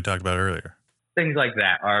vibing like we talked about earlier. Things like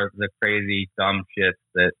that are the crazy, dumb shits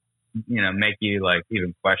that, make you like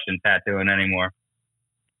even question tattooing anymore.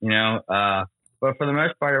 But for the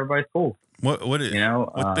most part, everybody's cool. What's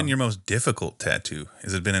been your most difficult tattoo?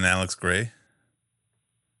 Has it been an Alex Gray?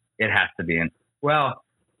 It has to be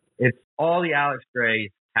it's all the Alex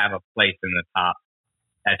Grays have a place in the top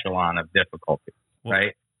echelon of difficulty,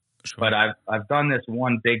 right? Sure. But I've done this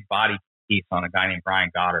one big body piece on a guy named Brian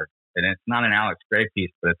Goddard, and it's not an Alex Gray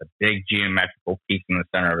piece, but it's a big geometrical piece in the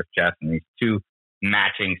center of his chest, and these two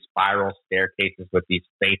matching spiral staircases with these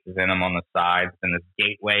spaces in them on the sides, and this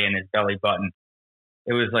gateway in his belly button.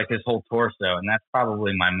 It was like his whole torso, and that's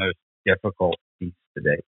probably my most difficult piece to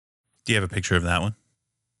date. Do you have a picture of that one?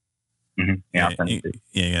 Mm-hmm. Yeah, I'll send it to you.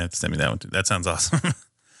 Yeah, you have to send me that one too. That sounds awesome.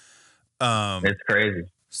 It's crazy.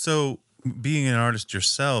 So, being an artist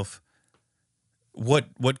yourself,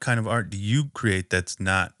 what kind of art do you create that's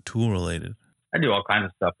not tool related? I do all kinds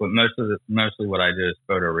of stuff, but mostly what I do is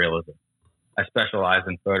photorealism. I specialize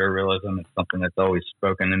in photorealism. It's something that's always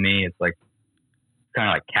spoken to me. It's like kind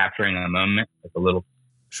of like capturing a moment, like a little,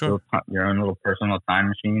 your own little personal time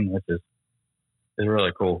machine, which is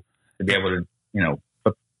really cool to be able to,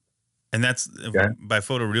 And that's by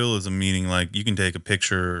photorealism, meaning like you can take a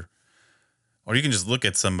picture, or you can just look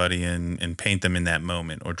at somebody and paint them in that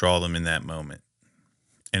moment, or draw them in that moment,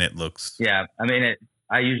 and it looks. Yeah, I mean,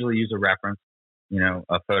 I usually use a reference,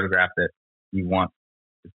 a photograph that you want.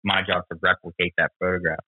 It's my job to replicate that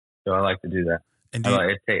photograph, so I like to do that. And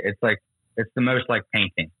it's the most like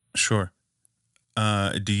painting. Sure.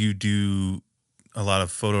 Do you do a lot of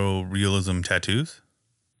photorealism tattoos?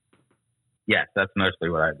 Yes, that's mostly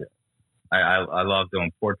what I do. I love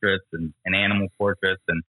doing portraits and animal portraits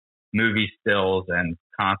and movie stills and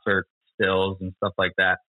concert stills and stuff like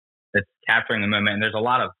that. It's capturing the moment, and there's a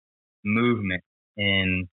lot of movement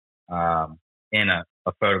in a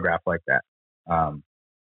photograph like that.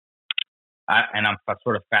 I'm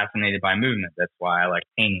sort of fascinated by movement. That's why I like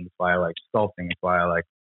painting. That's why I like sculpting. That's why I like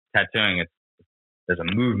tattooing. There's a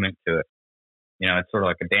movement to it. It's sort of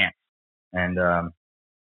like a dance. And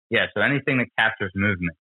so anything that captures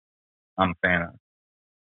movement, I'm a fan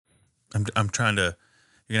of. I'm trying to.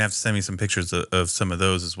 You're gonna have to send me some pictures of some of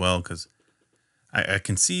those as well, because I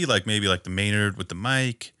can see like maybe like the Maynard with the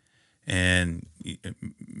mic, and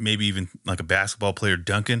maybe even like a basketball player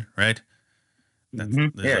dunking, right? There's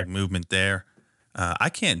like movement there. I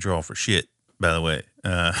can't draw for shit, by the way.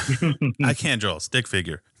 I can't draw a stick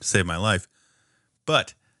figure to save my life,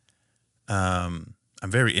 but I'm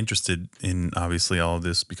very interested in obviously all of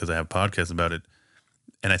this because I have podcasts about it,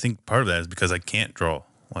 and I think part of that is because I can't draw.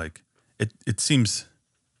 Like it seems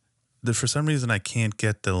that for some reason I can't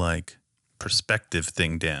get the like perspective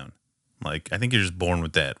thing down. Like I think you're just born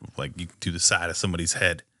with that. Like you can do the side of somebody's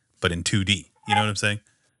head, but in 2D. You know what I'm saying?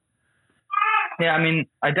 Yeah, I mean,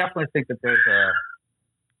 I definitely think that there's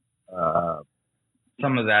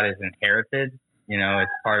some of that is inherited.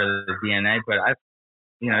 It's part of the DNA. But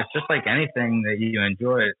it's just like anything that you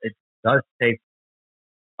enjoy. It does take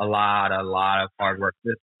a lot of hard work.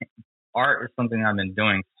 This art is something I've been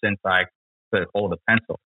doing since I could hold a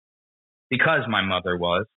pencil, because my mother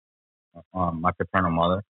was my paternal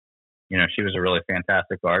mother. She was a really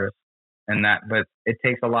fantastic artist. But it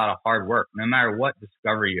takes a lot of hard work. No matter what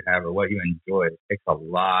discovery you have or what you enjoy, it takes a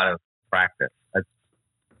lot of practice. It's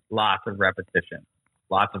lots of repetition,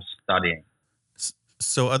 lots of studying.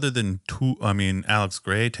 So other than Alex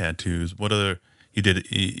Gray tattoos, what other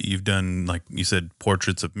you've done, like you said,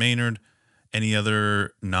 portraits of Maynard, any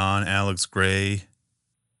other non-Alex Gray?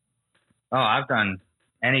 Oh, I've done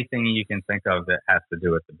anything you can think of that has to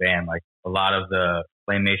do with the band, like a lot of the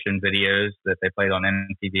Claymation videos that they played on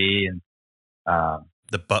MTV and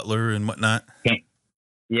the Butler and whatnot.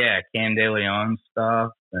 Cam De Leon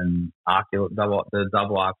stuff and the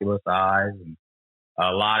double Oculus eyes and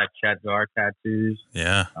a lot of Chet Gar tattoos.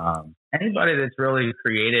 Yeah. Anybody that's really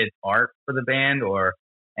created art for the band or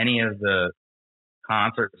any of the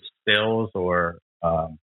concert stills or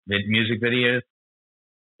music videos,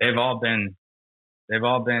 they've all been They've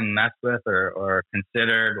all been messed with or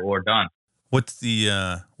considered or done. What's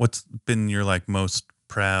been your like most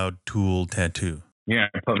proud tool tattoo? You're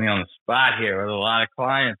gonna put me on the spot here with a lot of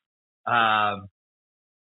clients. I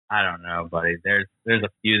don't know, buddy. There's a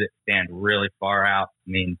few that stand really far out.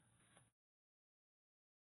 I mean,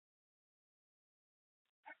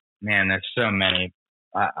 man, there's so many.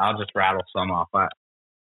 I'll just rattle some off.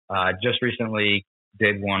 I just recently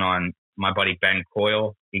did one on my buddy Ben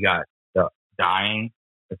Coyle. He got the Dying.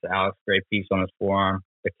 It's the Alex Gray piece on his forearm.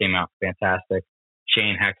 It came out fantastic.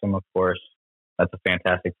 Shane Hexham, of course. That's a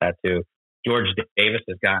fantastic tattoo. George Davis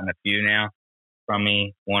has gotten a few now from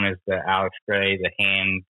me. One is the Alex Gray, the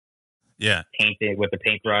hand painted with the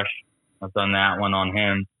paintbrush. I've done that one on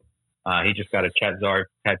him. He just got a Chet Zar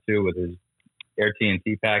tattoo with his Air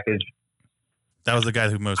TNT package. That was the guy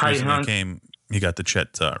who most recently came. He got the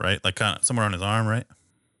Chet Zar, right? Like kind of somewhere on his arm, right?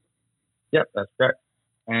 Yep, that's correct.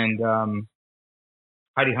 And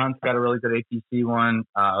Heidi Hunt's got a really good APC one.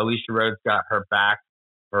 Alicia Rhodes got her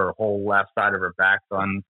whole left side of her back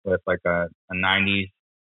done with like a 90s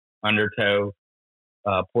undertow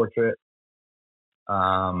portrait.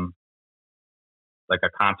 Like a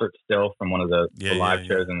concert still from one of the live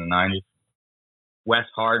shows in the 90s. Wes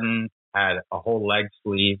Harden had a whole leg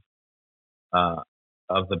sleeve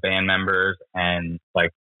of the band members and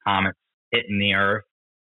like comets hitting the earth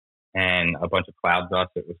and a bunch of cloud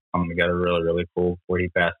dust that was coming together really, really cool before he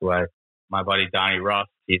passed away. My buddy Donnie Russ,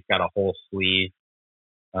 he's got a whole sleeve.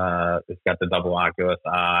 It's got the double Oculus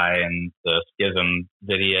eye and the Schism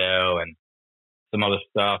video and some other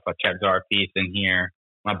stuff, a Chet Zar piece in here.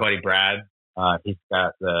 My buddy Brad, he's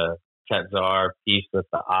got the Chet Zar piece with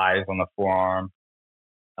the eyes on the forearm.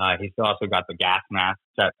 He's also got the gas mask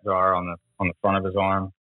Chet Zar on the front of his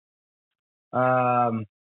arm.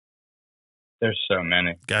 There's so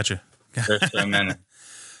many. Gotcha. There's so many.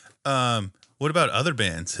 What about other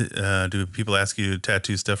bands? Do people ask you to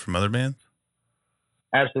tattoo stuff from other bands?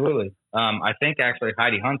 Absolutely. I think actually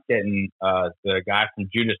Heidi Hunt's getting the guy from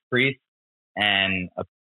Judas Priest and a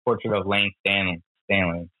portrait of Lane Staley.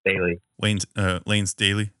 Lane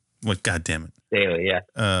Staley? What? God damn it. Staley, yeah.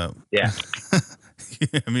 Yeah.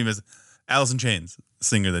 I mean, it was Alice in Chains,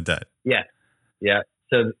 singer that died. Yeah. Yeah.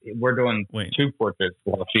 So we're doing two portraits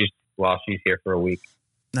while she's here for a week.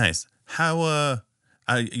 Nice. How,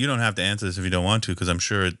 you don't have to answer this if you don't want to, because I'm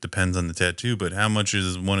sure it depends on the tattoo, but how much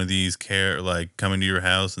is one of these like coming to your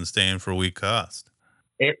house and staying for a week cost?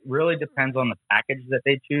 It really depends on the package that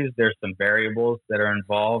they choose. There's some variables that are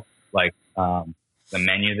involved, like the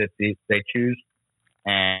menu that they choose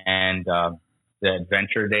and the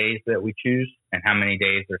adventure days that we choose and how many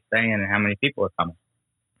days they're staying and how many people are coming.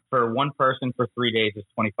 For one person for 3 days is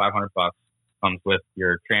 $2,500. Comes with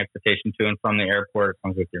your transportation to and from the airport. It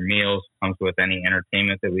comes with your meals. Comes with any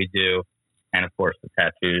entertainment that we do, and of course the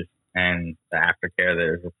tattoos and the aftercare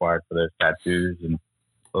that is required for those tattoos, and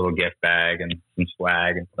a little gift bag and some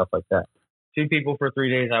swag and stuff like that. 2 people for 3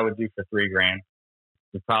 days, I would do for $3,000.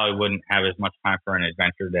 You probably wouldn't have as much time for an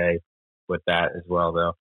adventure day with that as well,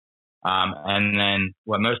 though. And then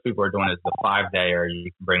what most people are doing is the 5-day, or you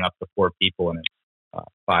can bring up to 4 people, and it's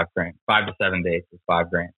 $5,000. 5 to 7 days is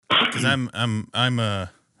 $5,000. Because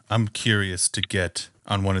I'm curious to get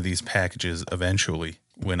on one of these packages eventually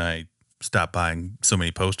when I stop buying so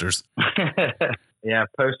many posters. Yeah,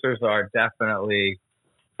 posters are definitely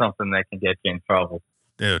something that can get you in trouble.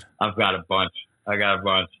 Dude. I've got a bunch.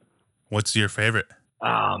 What's your favorite?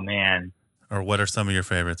 Oh, man. Or what are some of your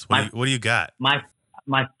favorites? What do you got? My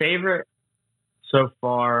favorite so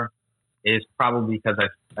far is probably because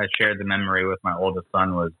I shared the memory with my oldest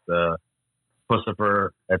son, was the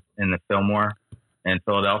Pussifer in the Fillmore in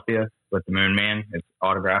Philadelphia with the Moon Man. It's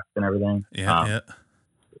autographed and everything. Yeah.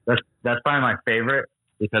 That's probably my favorite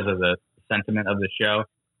because of the sentiment of the show.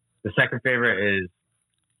 The second favorite is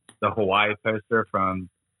the Hawaii poster from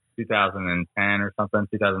 2010 or something,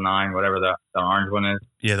 2009, whatever the orange one is.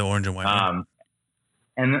 Yeah, the orange and white one.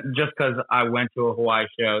 And just because I went to a Hawaii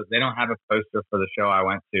show, they don't have a poster for the show I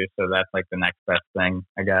went to, so that's like the next best thing,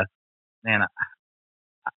 I guess. Man,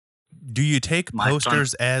 do you take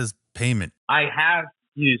posters as payment? I have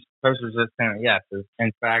used posters as payment, yes.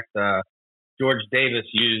 In fact, George Davis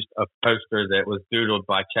used a poster that was doodled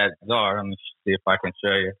by Chet Zar. Let me see if I can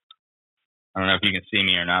show you. I don't know if you can see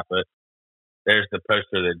me or not, but there's the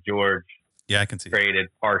poster that George I can see created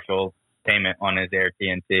partial payment on his Air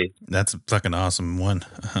TNT. That's a fucking awesome one.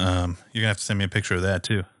 You're gonna have to send me a picture of that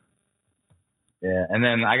too. Yeah, and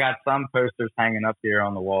then I got some posters hanging up here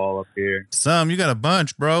on the wall up here. You got a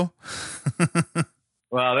bunch, bro.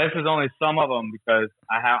 Well, this is only some of them because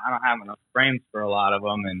I don't have enough frames for a lot of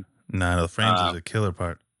them, and the frames is a killer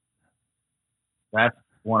part. That's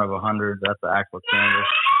one of 100. That's the actual canvas.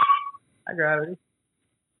 Hi, Gravity.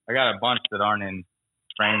 I got a bunch that aren't in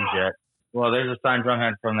frames yet. Well, there's a signed drum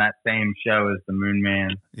head from that same show as the Moon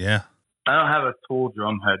Man. Yeah. I don't have a Tool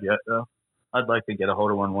drum head yet, though. I'd like to get a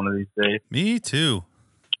hold of one of these days. Me too.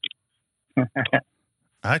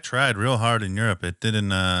 I tried real hard in Europe. It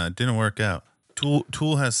didn't work out.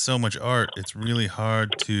 Tool has so much art. It's really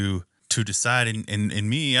hard to decide. And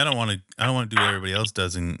me, I don't want to do what everybody else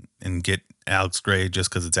does and get Alex Gray just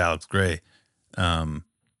because it's Alex Gray.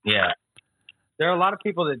 Yeah. There are a lot of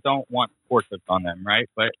people that don't want portraits on them, right?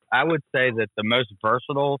 But I would say that the most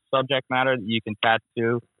versatile subject matter that you can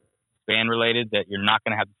tattoo, band related, that you're not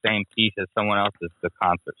going to have the same piece as someone else, is the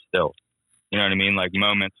concert still. You know what I mean? Like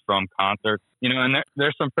moments from concerts. You know, and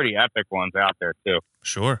there's some pretty epic ones out there too.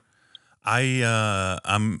 Sure. I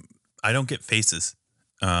don't get faces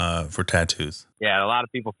for tattoos. Yeah, a lot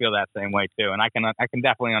of people feel that same way too, and I can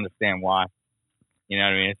definitely understand why. You know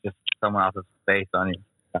what I mean? It's just someone else's face on you.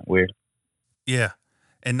 It's kind of weird. Yeah,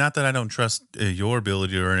 and not that I don't trust your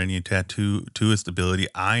ability or any tattooist ability.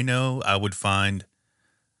 I know I would find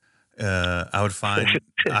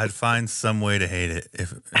I'd find some way to hate it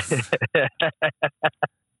if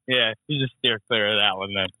Yeah, you just steer clear of that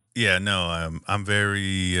one then. Yeah, no, I'm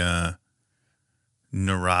very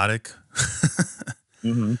neurotic.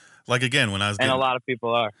 Mm-hmm. Like again, when I was and a lot of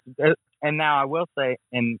people are. And now I will say,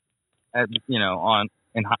 in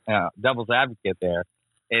devil's advocate, there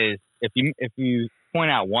is if you point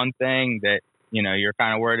out one thing that you're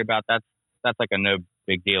kind of worried about, that's like a no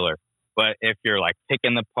big dealer. But if you're like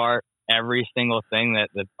picking apart every single thing that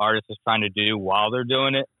the artist is trying to do while they're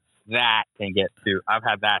doing it, that can get too. I've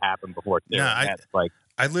had that happen before too. Yeah, that's like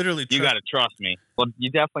I literally. You got to trust me. Well, you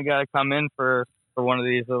definitely got to come in for one of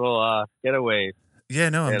these little getaways. Yeah,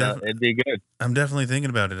 no, it'd be good. I'm definitely thinking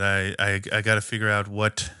about it. I got to figure out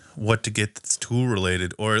what to get that's tool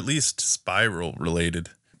related or at least spiral related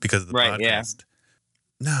because of the podcast.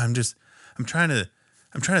 Yeah. No, I'm trying to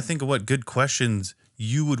think of what good questions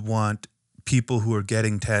you would want people who are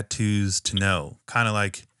getting tattoos to know. Kind of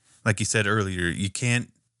like you said earlier, you can't.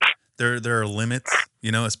 There are limits,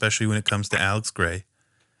 especially when it comes to Alex Gray.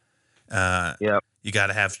 Yeah. You got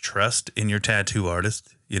to have trust in your tattoo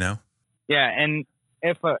artist, Yeah, and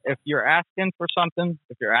if you're asking for something,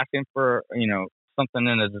 if you're asking for something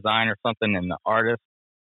in the design or something, and the artist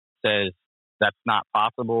says that's not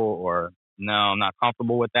possible or no, I'm not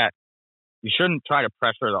comfortable with that, you shouldn't try to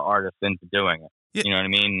pressure the artist into doing it. Yeah. You know what I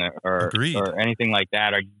mean, Agreed. or anything like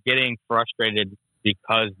that, or getting frustrated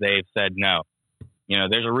because they've said no.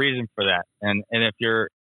 There's a reason for that, and if you're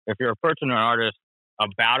approaching an artist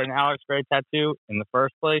about an Alex Gray tattoo in the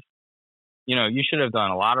first place, you should have done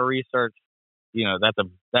a lot of research.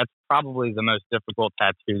 That's probably the most difficult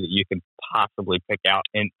tattoo that you can possibly pick out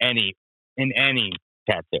in any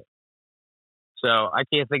tattoo. So I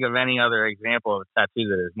can't think of any other example of a tattoo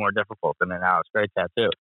that is more difficult than an Alex Gray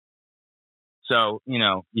tattoo. So,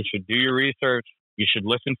 you should do your research. You should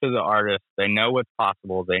listen to the artist. They know what's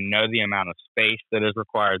possible. They know the amount of space that is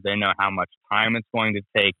required. They know how much time it's going to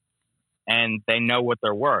take, and they know what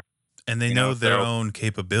they're worth. And they know their own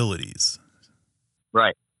capabilities.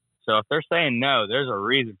 Right. So if they're saying no, there's a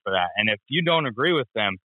reason for that. And if you don't agree with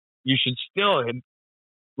them, you should still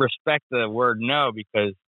respect the word no,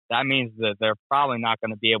 because that means that they're probably not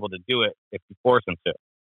going to be able to do it if you force them to.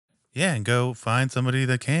 Yeah, and go find somebody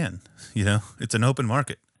that can. It's an open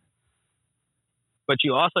market. But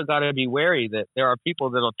you also got to be wary that there are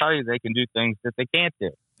people that'll tell you they can do things that they can't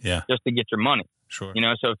do. Yeah. Just to get your money. Sure.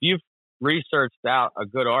 So if you've researched out a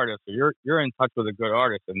good artist, or you're in touch with a good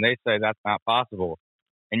artist, and they say that's not possible,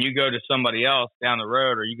 and you go to somebody else down the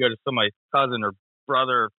road, or you go to somebody's cousin or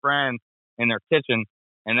brother or friend in their kitchen,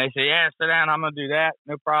 and they say, yeah, sit down, I'm going to do that,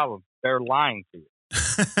 no problem. They're lying to you.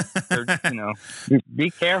 Be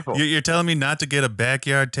careful. You're telling me not to get a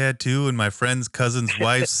backyard tattoo in my friend's cousin's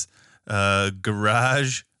wife's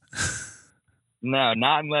garage? No,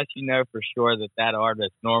 not unless you know for sure that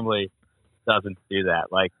artist normally doesn't do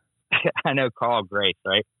that. Like, I know Carl Grace,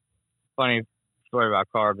 right? Funny story about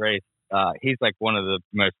Carl Grace. He's like one of the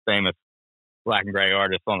most famous black and gray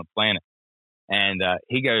artists on the planet. And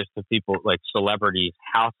he goes to people, like celebrities'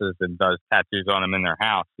 houses, and does tattoos on them in their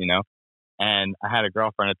house, And I had a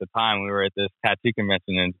girlfriend at the time. We were at this tattoo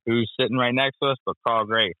convention, and who's sitting right next to us but Carl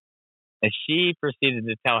Grace. And she proceeded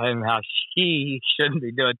to tell him how she shouldn't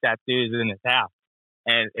be doing tattoos in his house.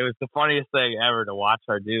 And it was the funniest thing ever to watch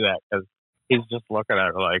her do that, because he's just looking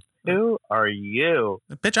at her like, who are you?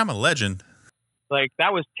 Bitch, I'm a legend. Like,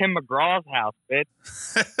 that was Tim McGraw's house, bitch.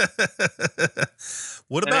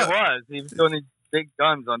 What about? And it was. He was doing these big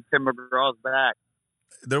guns on Tim McGraw's back.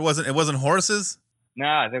 It wasn't horses? No,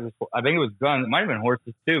 I think it was guns. It might have been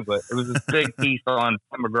horses too, but it was a big piece on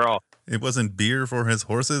Tim McGraw. It wasn't beer for his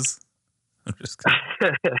horses. I'm just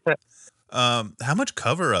kidding. How much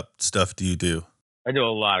cover up stuff do you do? I do a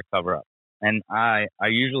lot of cover up, and I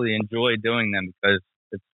usually enjoy doing them because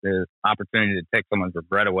it's the opportunity to take someone's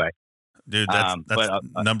regret away. Dude, that's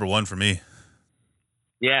number one for me.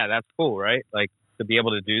 Yeah, that's cool, right? Like to be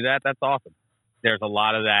able to do that, that's awesome. There's a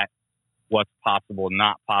lot of that, what's possible,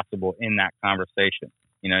 not possible in that conversation.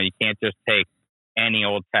 You know, you can't just take any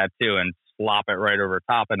old tattoo and slop it right over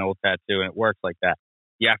top an old tattoo and it works like that.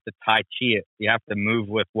 You have to Tai Chi it. You have to move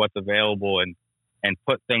with what's available and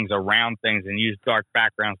put things around things and use dark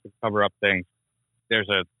backgrounds to cover up things. There's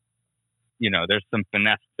some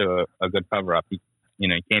finesse to a good cover up. You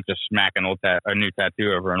can't just smack a new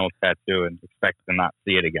tattoo over an old tattoo and expect to not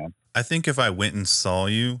see it again. I think if I went and saw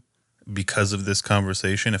you because of this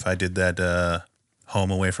conversation, if I did that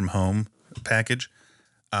home away from home package,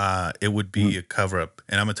 it would be a cover up.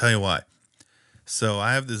 And I'm going to tell you why. So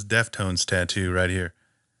I have this Deftones tattoo right here.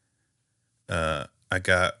 I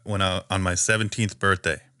got on my 17th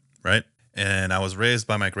birthday, right? And I was raised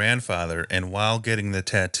by my grandfather. And while getting the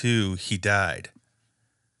tattoo, he died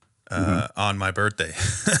on my birthday.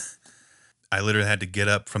 I literally had to get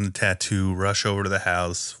up from the tattoo, rush over to the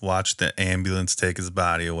house, watch the ambulance take his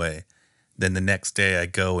body away. Then the next day I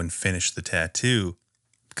go and finish the tattoo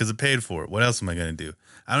because I paid for it. What else am I going to do?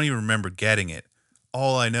 I don't even remember getting it.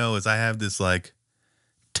 All I know is I have this like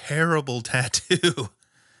terrible tattoo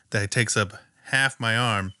that takes up half my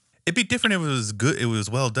arm. It'd be different if it was good. It was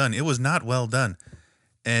well done. It was not well done.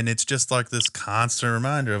 And it's just like this constant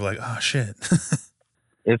reminder of like, oh shit.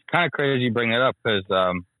 It's kind of crazy you bring that up because,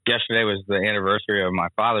 yesterday was the anniversary of my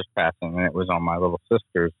father's passing, and it was on my little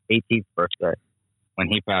sister's 18th birthday when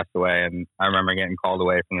he passed away. And I remember getting called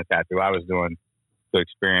away from the tattoo I was doing to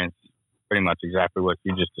experience pretty much exactly what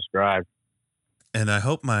you just described. And I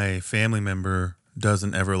hope my family member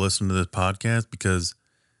doesn't ever listen to this podcast because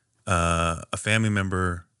a family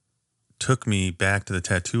member took me back to the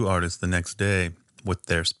tattoo artist the next day with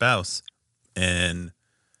their spouse. And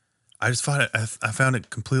I just found it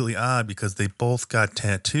completely odd because they both got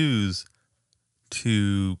tattoos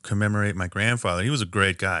to commemorate my grandfather. He was a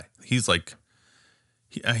great guy. He's like,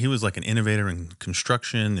 he was like an innovator in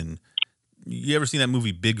construction. And you ever seen that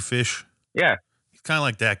movie Big Fish? Yeah. He's kind of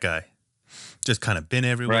like that guy. Just kind of been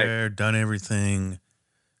everywhere, right. Done everything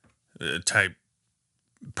type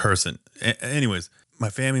person. Anyways, my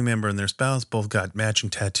family member and their spouse both got matching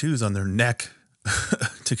tattoos on their neck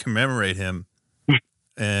to commemorate him.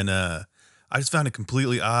 And I just found it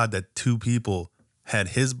completely odd that two people had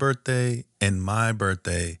his birthday and my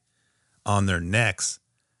birthday on their necks.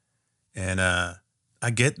 And I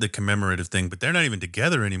get the commemorative thing, but they're not even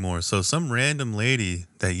together anymore. So some random lady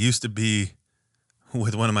that used to be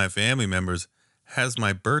with one of my family members has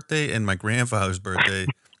my birthday and my grandfather's birthday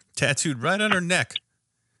tattooed right on her neck.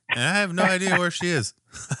 And I have no idea where she is.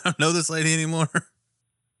 I don't know this lady anymore.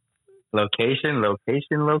 Location.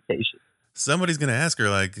 Somebody's going to ask her,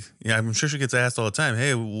 like, yeah, I'm sure she gets asked all the time,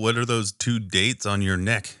 hey, what are those two dates on your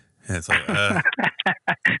neck? And it's like,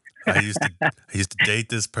 I used to date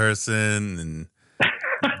this person and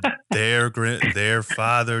their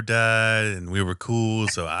father died and we were cool.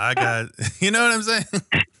 So I got, you know what I'm saying?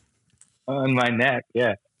 On my neck.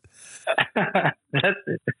 Yeah.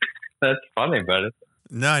 That's funny, buddy.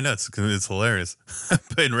 No, I know it's hilarious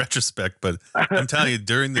in retrospect, but I'm telling you,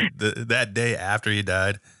 during that day after he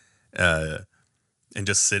died, and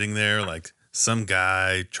just sitting there like some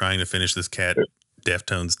guy trying to finish this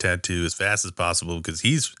Deftones tattoo as fast as possible because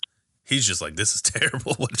he's just like, this is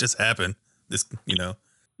terrible. What just happened? This, you know.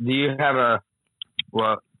 Do you have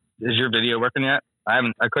is your video working yet? I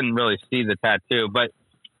couldn't really see the tattoo, but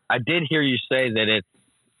I did hear you say that it's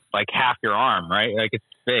like half your arm, right? Like it's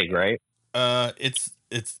big, right? It's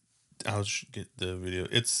I'll get the video.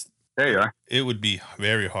 There you are. It would be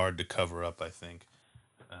very hard to cover up, I think.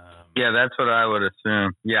 Yeah, that's what I would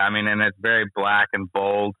assume. Yeah, I mean, and it's very black and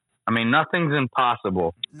bold. I mean, nothing's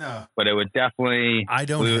impossible. No, but it would definitely. I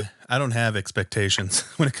don't have expectations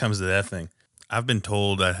when it comes to that thing. I've been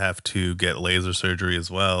told I have to get laser surgery as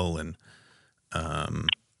well, and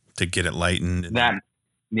to get it lightened. That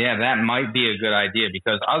might be a good idea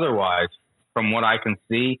because otherwise, from what I can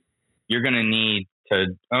see, you're going to need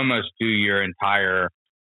to almost do your entire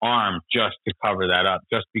arm just to cover that up,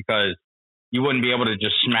 just because you wouldn't be able to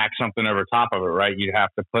just smack something over top of it, right? You'd have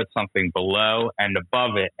to put something below and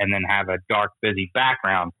above it and then have a dark, busy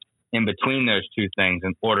background in between those two things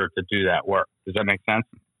in order to do that work. Does that make sense?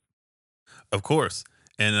 Of course.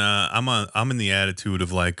 And I'm in the attitude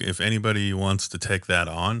of like, if anybody wants to take that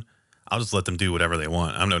on, I'll just let them do whatever they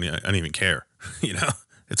want. I don't even care. You know,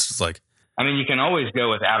 it's just like. I mean, you can always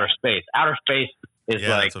go with Outer Space. Outer Space is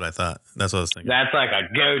like. That's what I thought. That's what I was thinking. That's like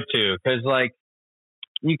a go-to because like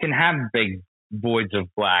you can have big voids of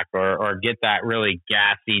black or get that really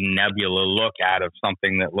gassy nebula look out of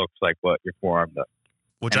something that looks like what you're formed of.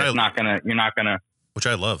 Which you're not gonna. Which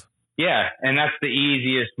I love. Yeah, and that's the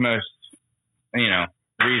easiest, most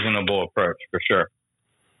reasonable approach for sure.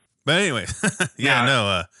 But anyway, it's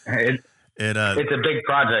a big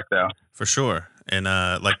project though. For sure. And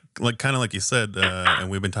like you said, and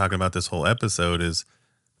we've been talking about this whole episode, is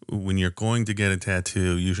when you're going to get a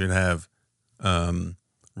tattoo, you should have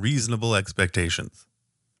reasonable expectations.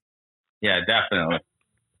 Yeah, definitely,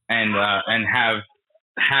 and have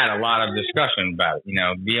had a lot of discussion about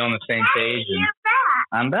it. Be on the same page. And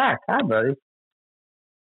I'm back. Hi, buddy.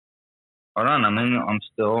 Hold on, I'm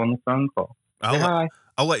still on the phone call.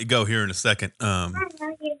 I'll let you go here in a second. I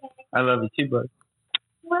love you too, buddy.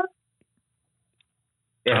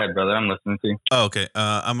 Go ahead, brother. I'm listening to you. Oh, okay.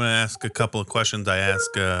 I'm going to ask a couple of questions. I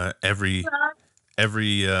ask every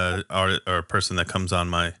artist or person that comes on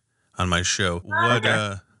my show.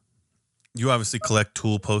 What you obviously collect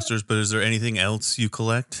Tool posters, but is there anything else you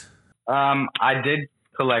collect? I did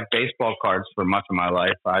collect baseball cards for much of my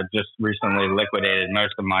life. I just recently liquidated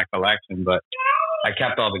most of my collection, but I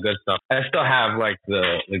kept all the good stuff. I still have like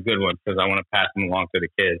the good ones because I want to pass them along to the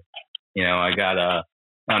kids. I got a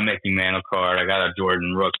Mickey Mantle card. I got a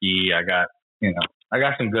Jordan rookie. I got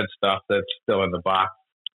some good stuff that's still in the box,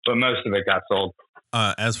 but most of it got sold.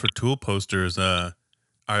 As for Tool posters, are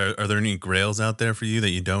there any grails out there for you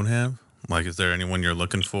that you don't have? Like, is there anyone you're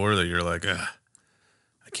looking for that you're like, I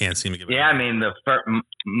can't seem to get? Yeah, I mean,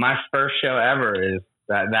 my first show ever is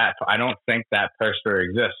that I don't think that poster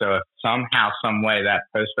exists. So if somehow, some way that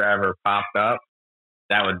poster ever popped up,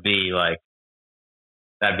 that'd be the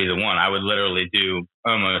one. I would literally do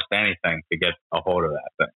almost anything to get a hold of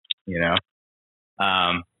that thing,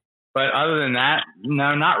 But other than that,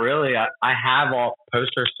 no, not really. I have all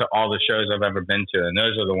posters to all the shows I've ever been to, and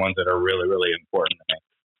those are the ones that are really, really important to me.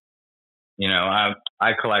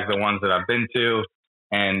 I collect the ones that I've been to,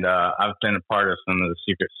 and I've been a part of some of the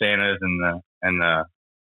Secret Santas and the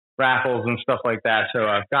raffles and stuff like that. So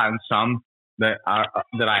I've gotten some that I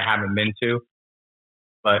haven't been to.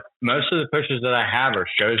 But most of the posters that I have are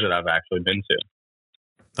shows that I've actually been to.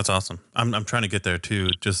 That's awesome. I'm trying to get there too.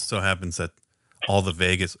 It just so happens that all the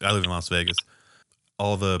Vegas, I live in Las Vegas,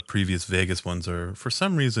 all the previous Vegas ones are for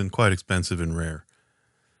some reason quite expensive and rare.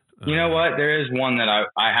 You know what? There is one that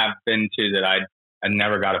I have been to that I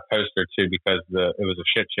never got a poster to because it was a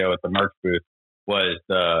shit show at the merch booth. Was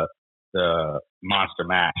the Monster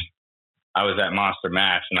Mash. I was at Monster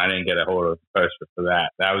Mash and I didn't get a hold of the poster for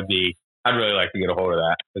that. I'd really like to get a hold of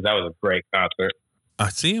that because that was a great concert. I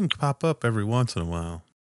see them pop up every once in a while.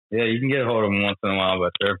 Yeah, you can get a hold of them once in a while,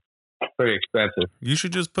 but they're pretty expensive. You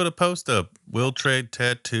should just put a post up. We'll trade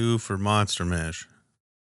tattoo for Monster Mash.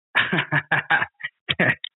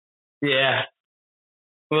 Yeah.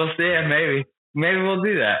 We'll see. Maybe we'll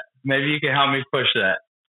do that. Maybe you can help me push that.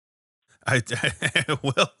 I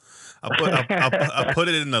will. I'll put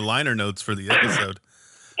it in the liner notes for the episode.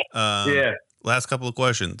 Yeah. Last couple of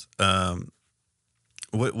questions.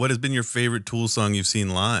 What has been your favorite Tool song you've seen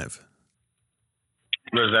live?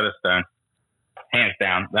 Rosetta Stone, hands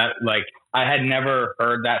down. That I had never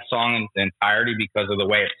heard that song in its entirety because of the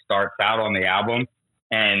way it starts out on the album,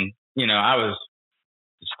 and I was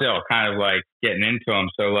still kind of getting into them.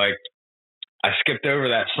 So I skipped over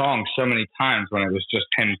that song so many times when it was just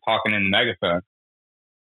him talking in the megaphone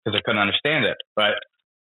because I couldn't understand it. But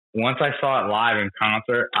once I saw it live in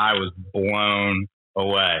concert, I was blown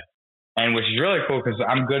away. And which is really cool because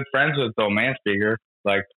I'm good friends with Bill Manspeaker.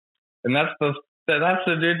 And that's the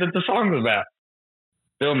dude that the song's about.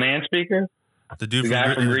 Bill Manspeaker. The dude the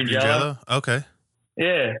guy from Green Jello? Okay.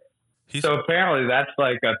 Yeah. So apparently that's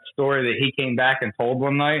a story that he came back and told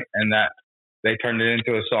one night and that they turned it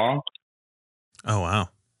into a song. Oh, wow.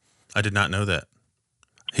 I did not know that.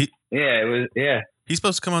 It was. He's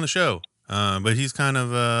supposed to come on the show, but he's kind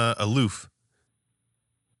of aloof.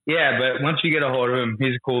 Yeah, but once you get a hold of him,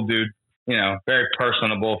 he's a cool dude. Very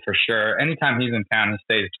personable for sure. Anytime he's in town, he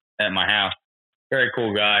stays at my house. Very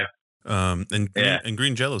cool guy. And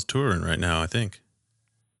Green Jello's touring right now, I think.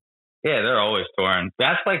 Yeah, they're always touring.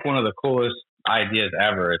 That's one of the coolest ideas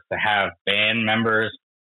ever is to have band members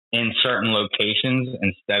in certain locations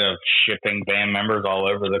instead of shipping band members all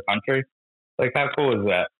over the country. How cool is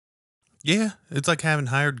that? Yeah, it's like having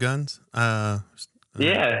hired guns.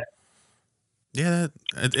 Yeah. Yeah,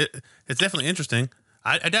 it's definitely interesting.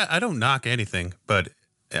 I don't knock anything, but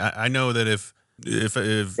I know that if if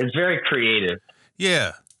it's very creative.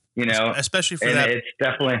 Yeah, especially for that. It's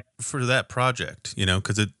definitely for that project,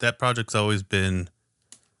 because that project's always been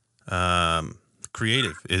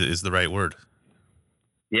creative is the right word.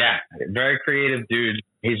 Yeah, very creative dude.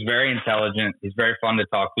 He's very intelligent. He's very fun to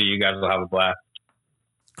talk to. You guys will have a blast.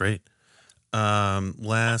 Great.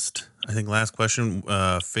 Last question.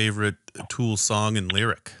 Favorite Tool song and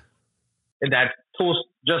lyric? That Tool,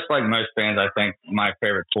 just like most bands, I think my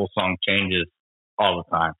favorite Tool song changes all the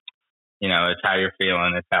time. It's how you're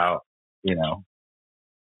feeling. It's how,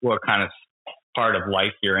 what kind of part of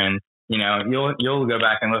life you're in. You'll go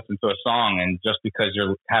back and listen to a song, and just because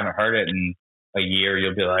you haven't heard it in a year,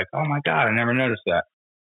 you'll be like, oh my God, I never noticed that.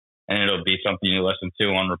 And it'll be something you listen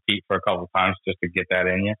to on repeat for a couple of times just to get that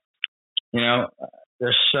in you.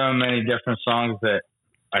 There's so many different songs that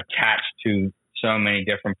attach to so many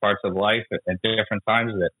different parts of life at different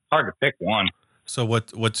times that it's hard to pick one. So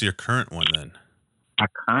what's your current one then? My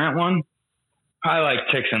current one? I like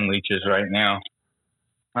Ticks and Leeches right now.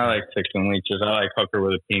 I like Hooker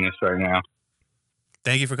with a Penis right now.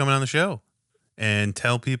 Thank you for coming on the show. And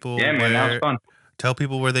tell people that was fun. Tell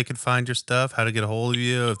people where they could find your stuff, how to get a hold of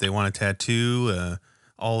you, if they want a tattoo,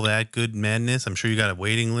 all that good madness. I'm sure you got a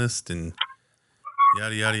waiting list and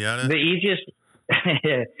yada yada yada. The easiest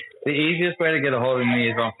way to get a hold of me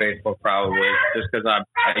is on Facebook, probably, just because I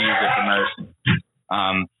use it the most.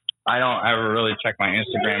 I don't ever really check my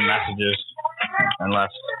Instagram messages unless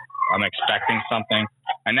I'm expecting something.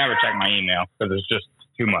 I never check my email because it's just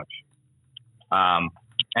too much.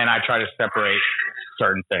 And I try to separate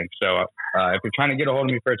certain things. So if you're trying to get a hold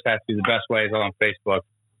of me for a tattoo, the best way is on Facebook.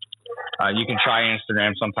 You can try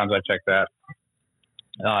Instagram. Sometimes I check that.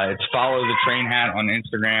 It's Follow the Train Hat on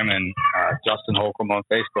Instagram and Justin Holcombe on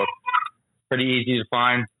Facebook. Pretty easy to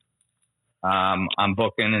find. I'm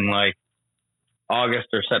booking in like August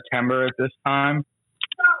or September at this time.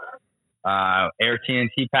 Air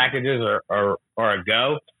TNT packages are a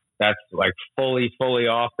go. That's like fully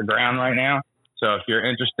off the ground right now. So if you're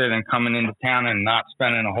interested in coming into town and not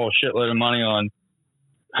spending a whole shitload of money on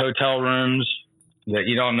hotel rooms that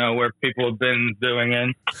you don't know where people have been doing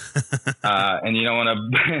in, and you don't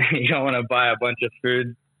want to buy a bunch of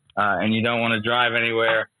food, and you don't want to drive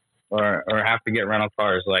anywhere or have to get rental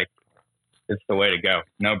cars, like it's the way to go.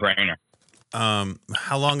 No brainer.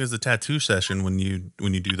 How long is the tattoo session when you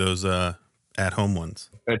do those at home ones?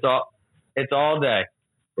 It's all day.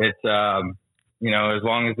 It's as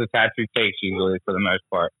long as the tattoo takes, usually, for the most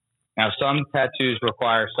part. Now, some tattoos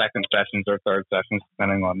require second sessions or third sessions,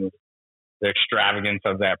 depending on the extravagance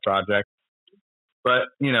of that project. But,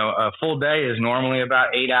 a full day is normally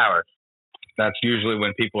about 8 hours. That's usually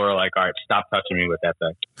when people are like, all right, stop touching me with that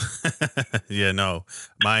thing. Yeah, no.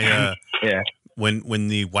 My yeah. When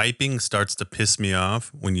the wiping starts to piss me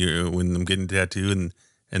off, when I'm getting tattooed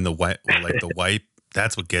and the wipe,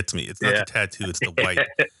 that's what gets me. It's not the tattoo, it's the wipe.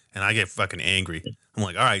 And I get fucking angry. I'm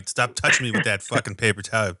like, all right, stop touching me with that fucking paper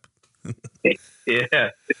towel. Yeah.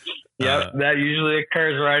 Yep. That usually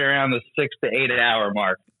occurs right around the 6 to 8 hour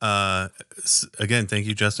mark. Again, thank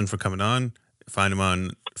you, Justin, for coming on. Find him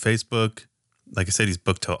on Facebook. Like I said, he's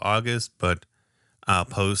booked till August, but I'll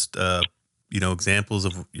post, examples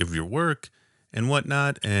of your work and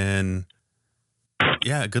whatnot. And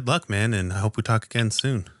yeah, good luck, man. And I hope we talk again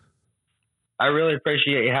soon. I really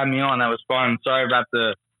appreciate you having me on. That was fun. Sorry about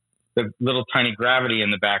the little tiny gravity in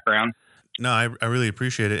the background. No, I really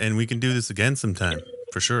appreciate it. And we can do this again sometime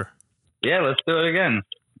for sure. Yeah, let's do it again.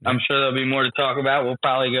 I'm sure there'll be more to talk about. We'll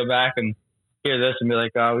probably go back and hear this and be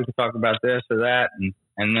like, oh, we could talk about this or that.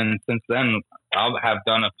 And then since then, I'll have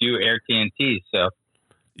done a few Air TNTs. So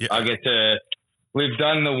yeah. We've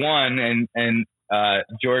done the one, and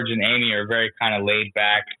George and Amy are very kind of laid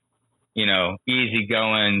back, easy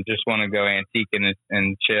going, just want to go antique and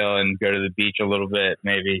chill and go to the beach a little bit,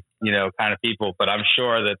 maybe, kind of people. But I'm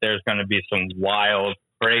sure that there's going to be some wild,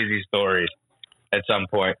 crazy stories at some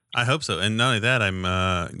point. I hope so. And not only that, I'm,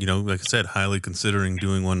 like I said, highly considering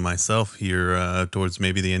doing one myself here towards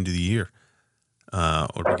maybe the end of the year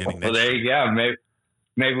or beginning next year. Well, there you go.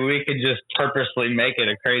 Maybe we could just purposely make it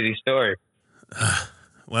a crazy story.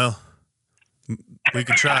 Well, we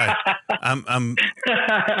could try. I'm kind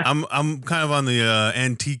of on the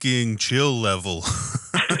antiquing chill level.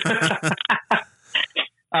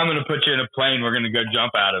 I'm going to put you in a plane. We're going to go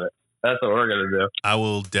jump out of it. That's what we're going to do. I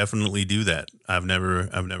will definitely do that. I've never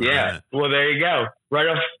done that. Well, there you go. Right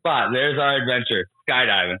off the spot. There's our adventure.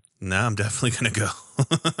 Skydiving. No, I'm definitely going to go.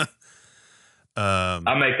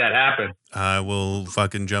 I'll make that happen. I will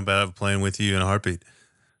fucking jump out of a plane with you in a heartbeat.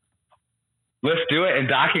 Let's do it and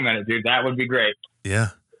document it, dude. That would be great. Yeah.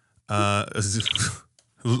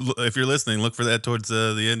 If you're listening, look for that towards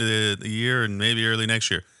the end of the year and maybe early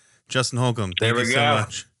next year. Justin Holcombe, thank you so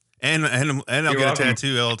much. And I'll get welcome. A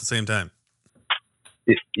tattoo all at the same time.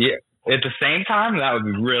 Yeah. At the same time, that would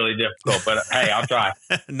be really difficult. But hey, I'll try.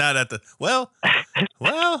 Not at the well.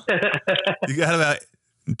 You got about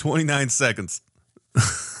 29 seconds.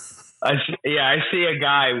 I see a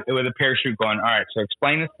guy with a parachute going, all right, so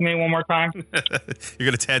explain this to me one more time. You're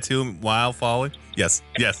going to tattoo him while falling? Yes.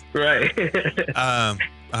 Right. All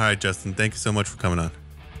right, Justin, thank you so much for coming on.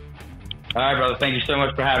 All right, brother. Thank you so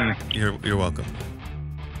much for having me. You're welcome.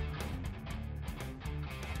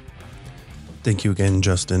 Thank you again,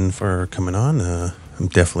 Justin, for coming on. I'm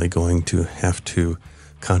definitely going to have to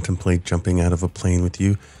contemplate jumping out of a plane with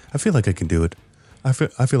you. I feel like I can do it. I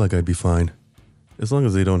feel like I'd be fine. As long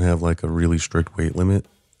as they don't have like a really strict weight limit,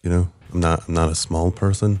 you know. I'm not a small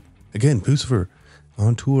person. Again, Pucifer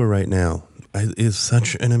on tour right now. Is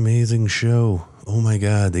such an amazing show. Oh my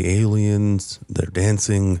God, the aliens, they're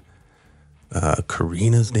dancing.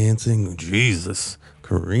 Karina's dancing. Jesus,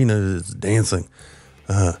 Karina is dancing.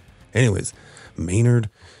 Anyways, Maynard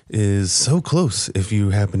is so close. If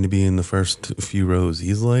you happen to be in the first few rows,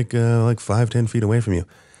 he's like 5-10 feet away from you,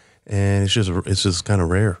 and it's just kind of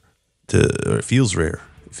rare. It feels rare.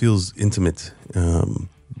 It feels intimate,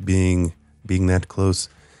 being that close,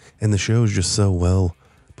 and the show is just so well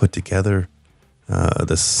put together.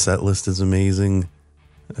 The set list is amazing.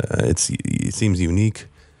 It seems unique.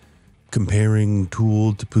 Comparing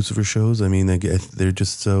Tool to Pucifer shows, I mean, they're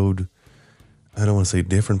just so, I don't want to say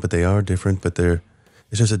different, but they are different. But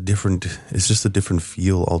it's just a different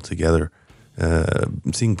feel altogether.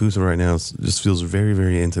 Seeing Pucifer right now just feels very,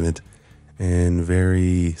 very intimate and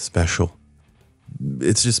very special.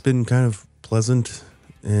 It's just been kind of pleasant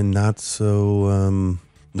and not so,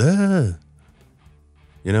 you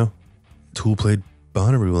know. Tool played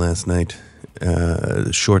Bonnaroo last night.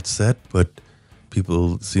 Short set, but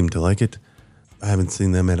people seem to like it. I haven't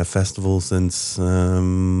seen them at a festival since probably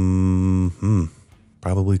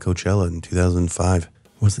Coachella in 2005.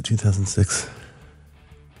 Was it 2006?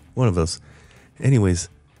 One of those. Anyways,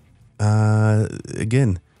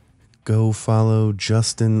 again, go follow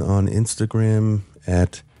Justin on Instagram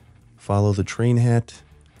at Follow the Train Hat.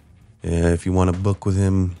 If you want to book with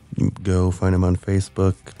him, go find him on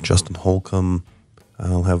Facebook, Justin Holcombe.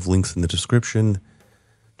 I'll have links in the description.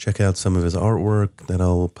 Check out some of his artwork that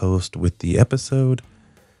I'll post with the episode.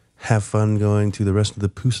 Have fun going to the rest of the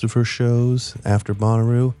Pucifer shows after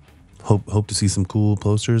Bonnaroo. Hope to see some cool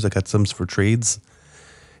posters. I got some for trades.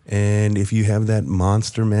 And if you have that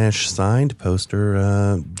Monster Mash signed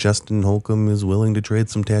poster, Justin Holcombe is willing to trade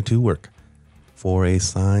some tattoo work for a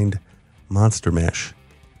signed Monster Mash.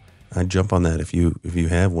 I'd jump on that if you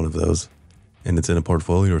have one of those and it's in a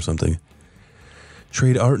portfolio or something.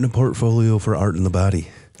 Trade art in a portfolio for art in the body.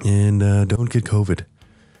 And don't get COVID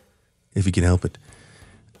if you can help it.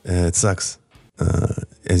 It sucks,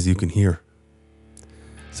 as you can hear.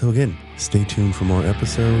 So again, stay tuned for more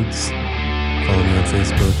episodes. Follow me on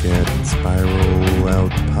Facebook at Spiral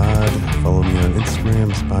Out Pod. Follow me on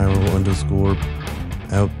Instagram,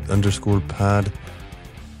 Spiral_out_pod.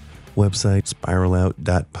 Website,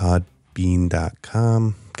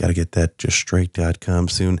 spiralout.podbean.com. Got to get that juststraight.com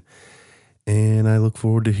soon. And I look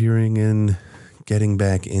forward to hearing and getting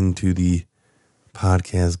back into the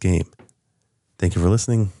podcast game. Thank you for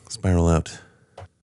listening. Spiral out.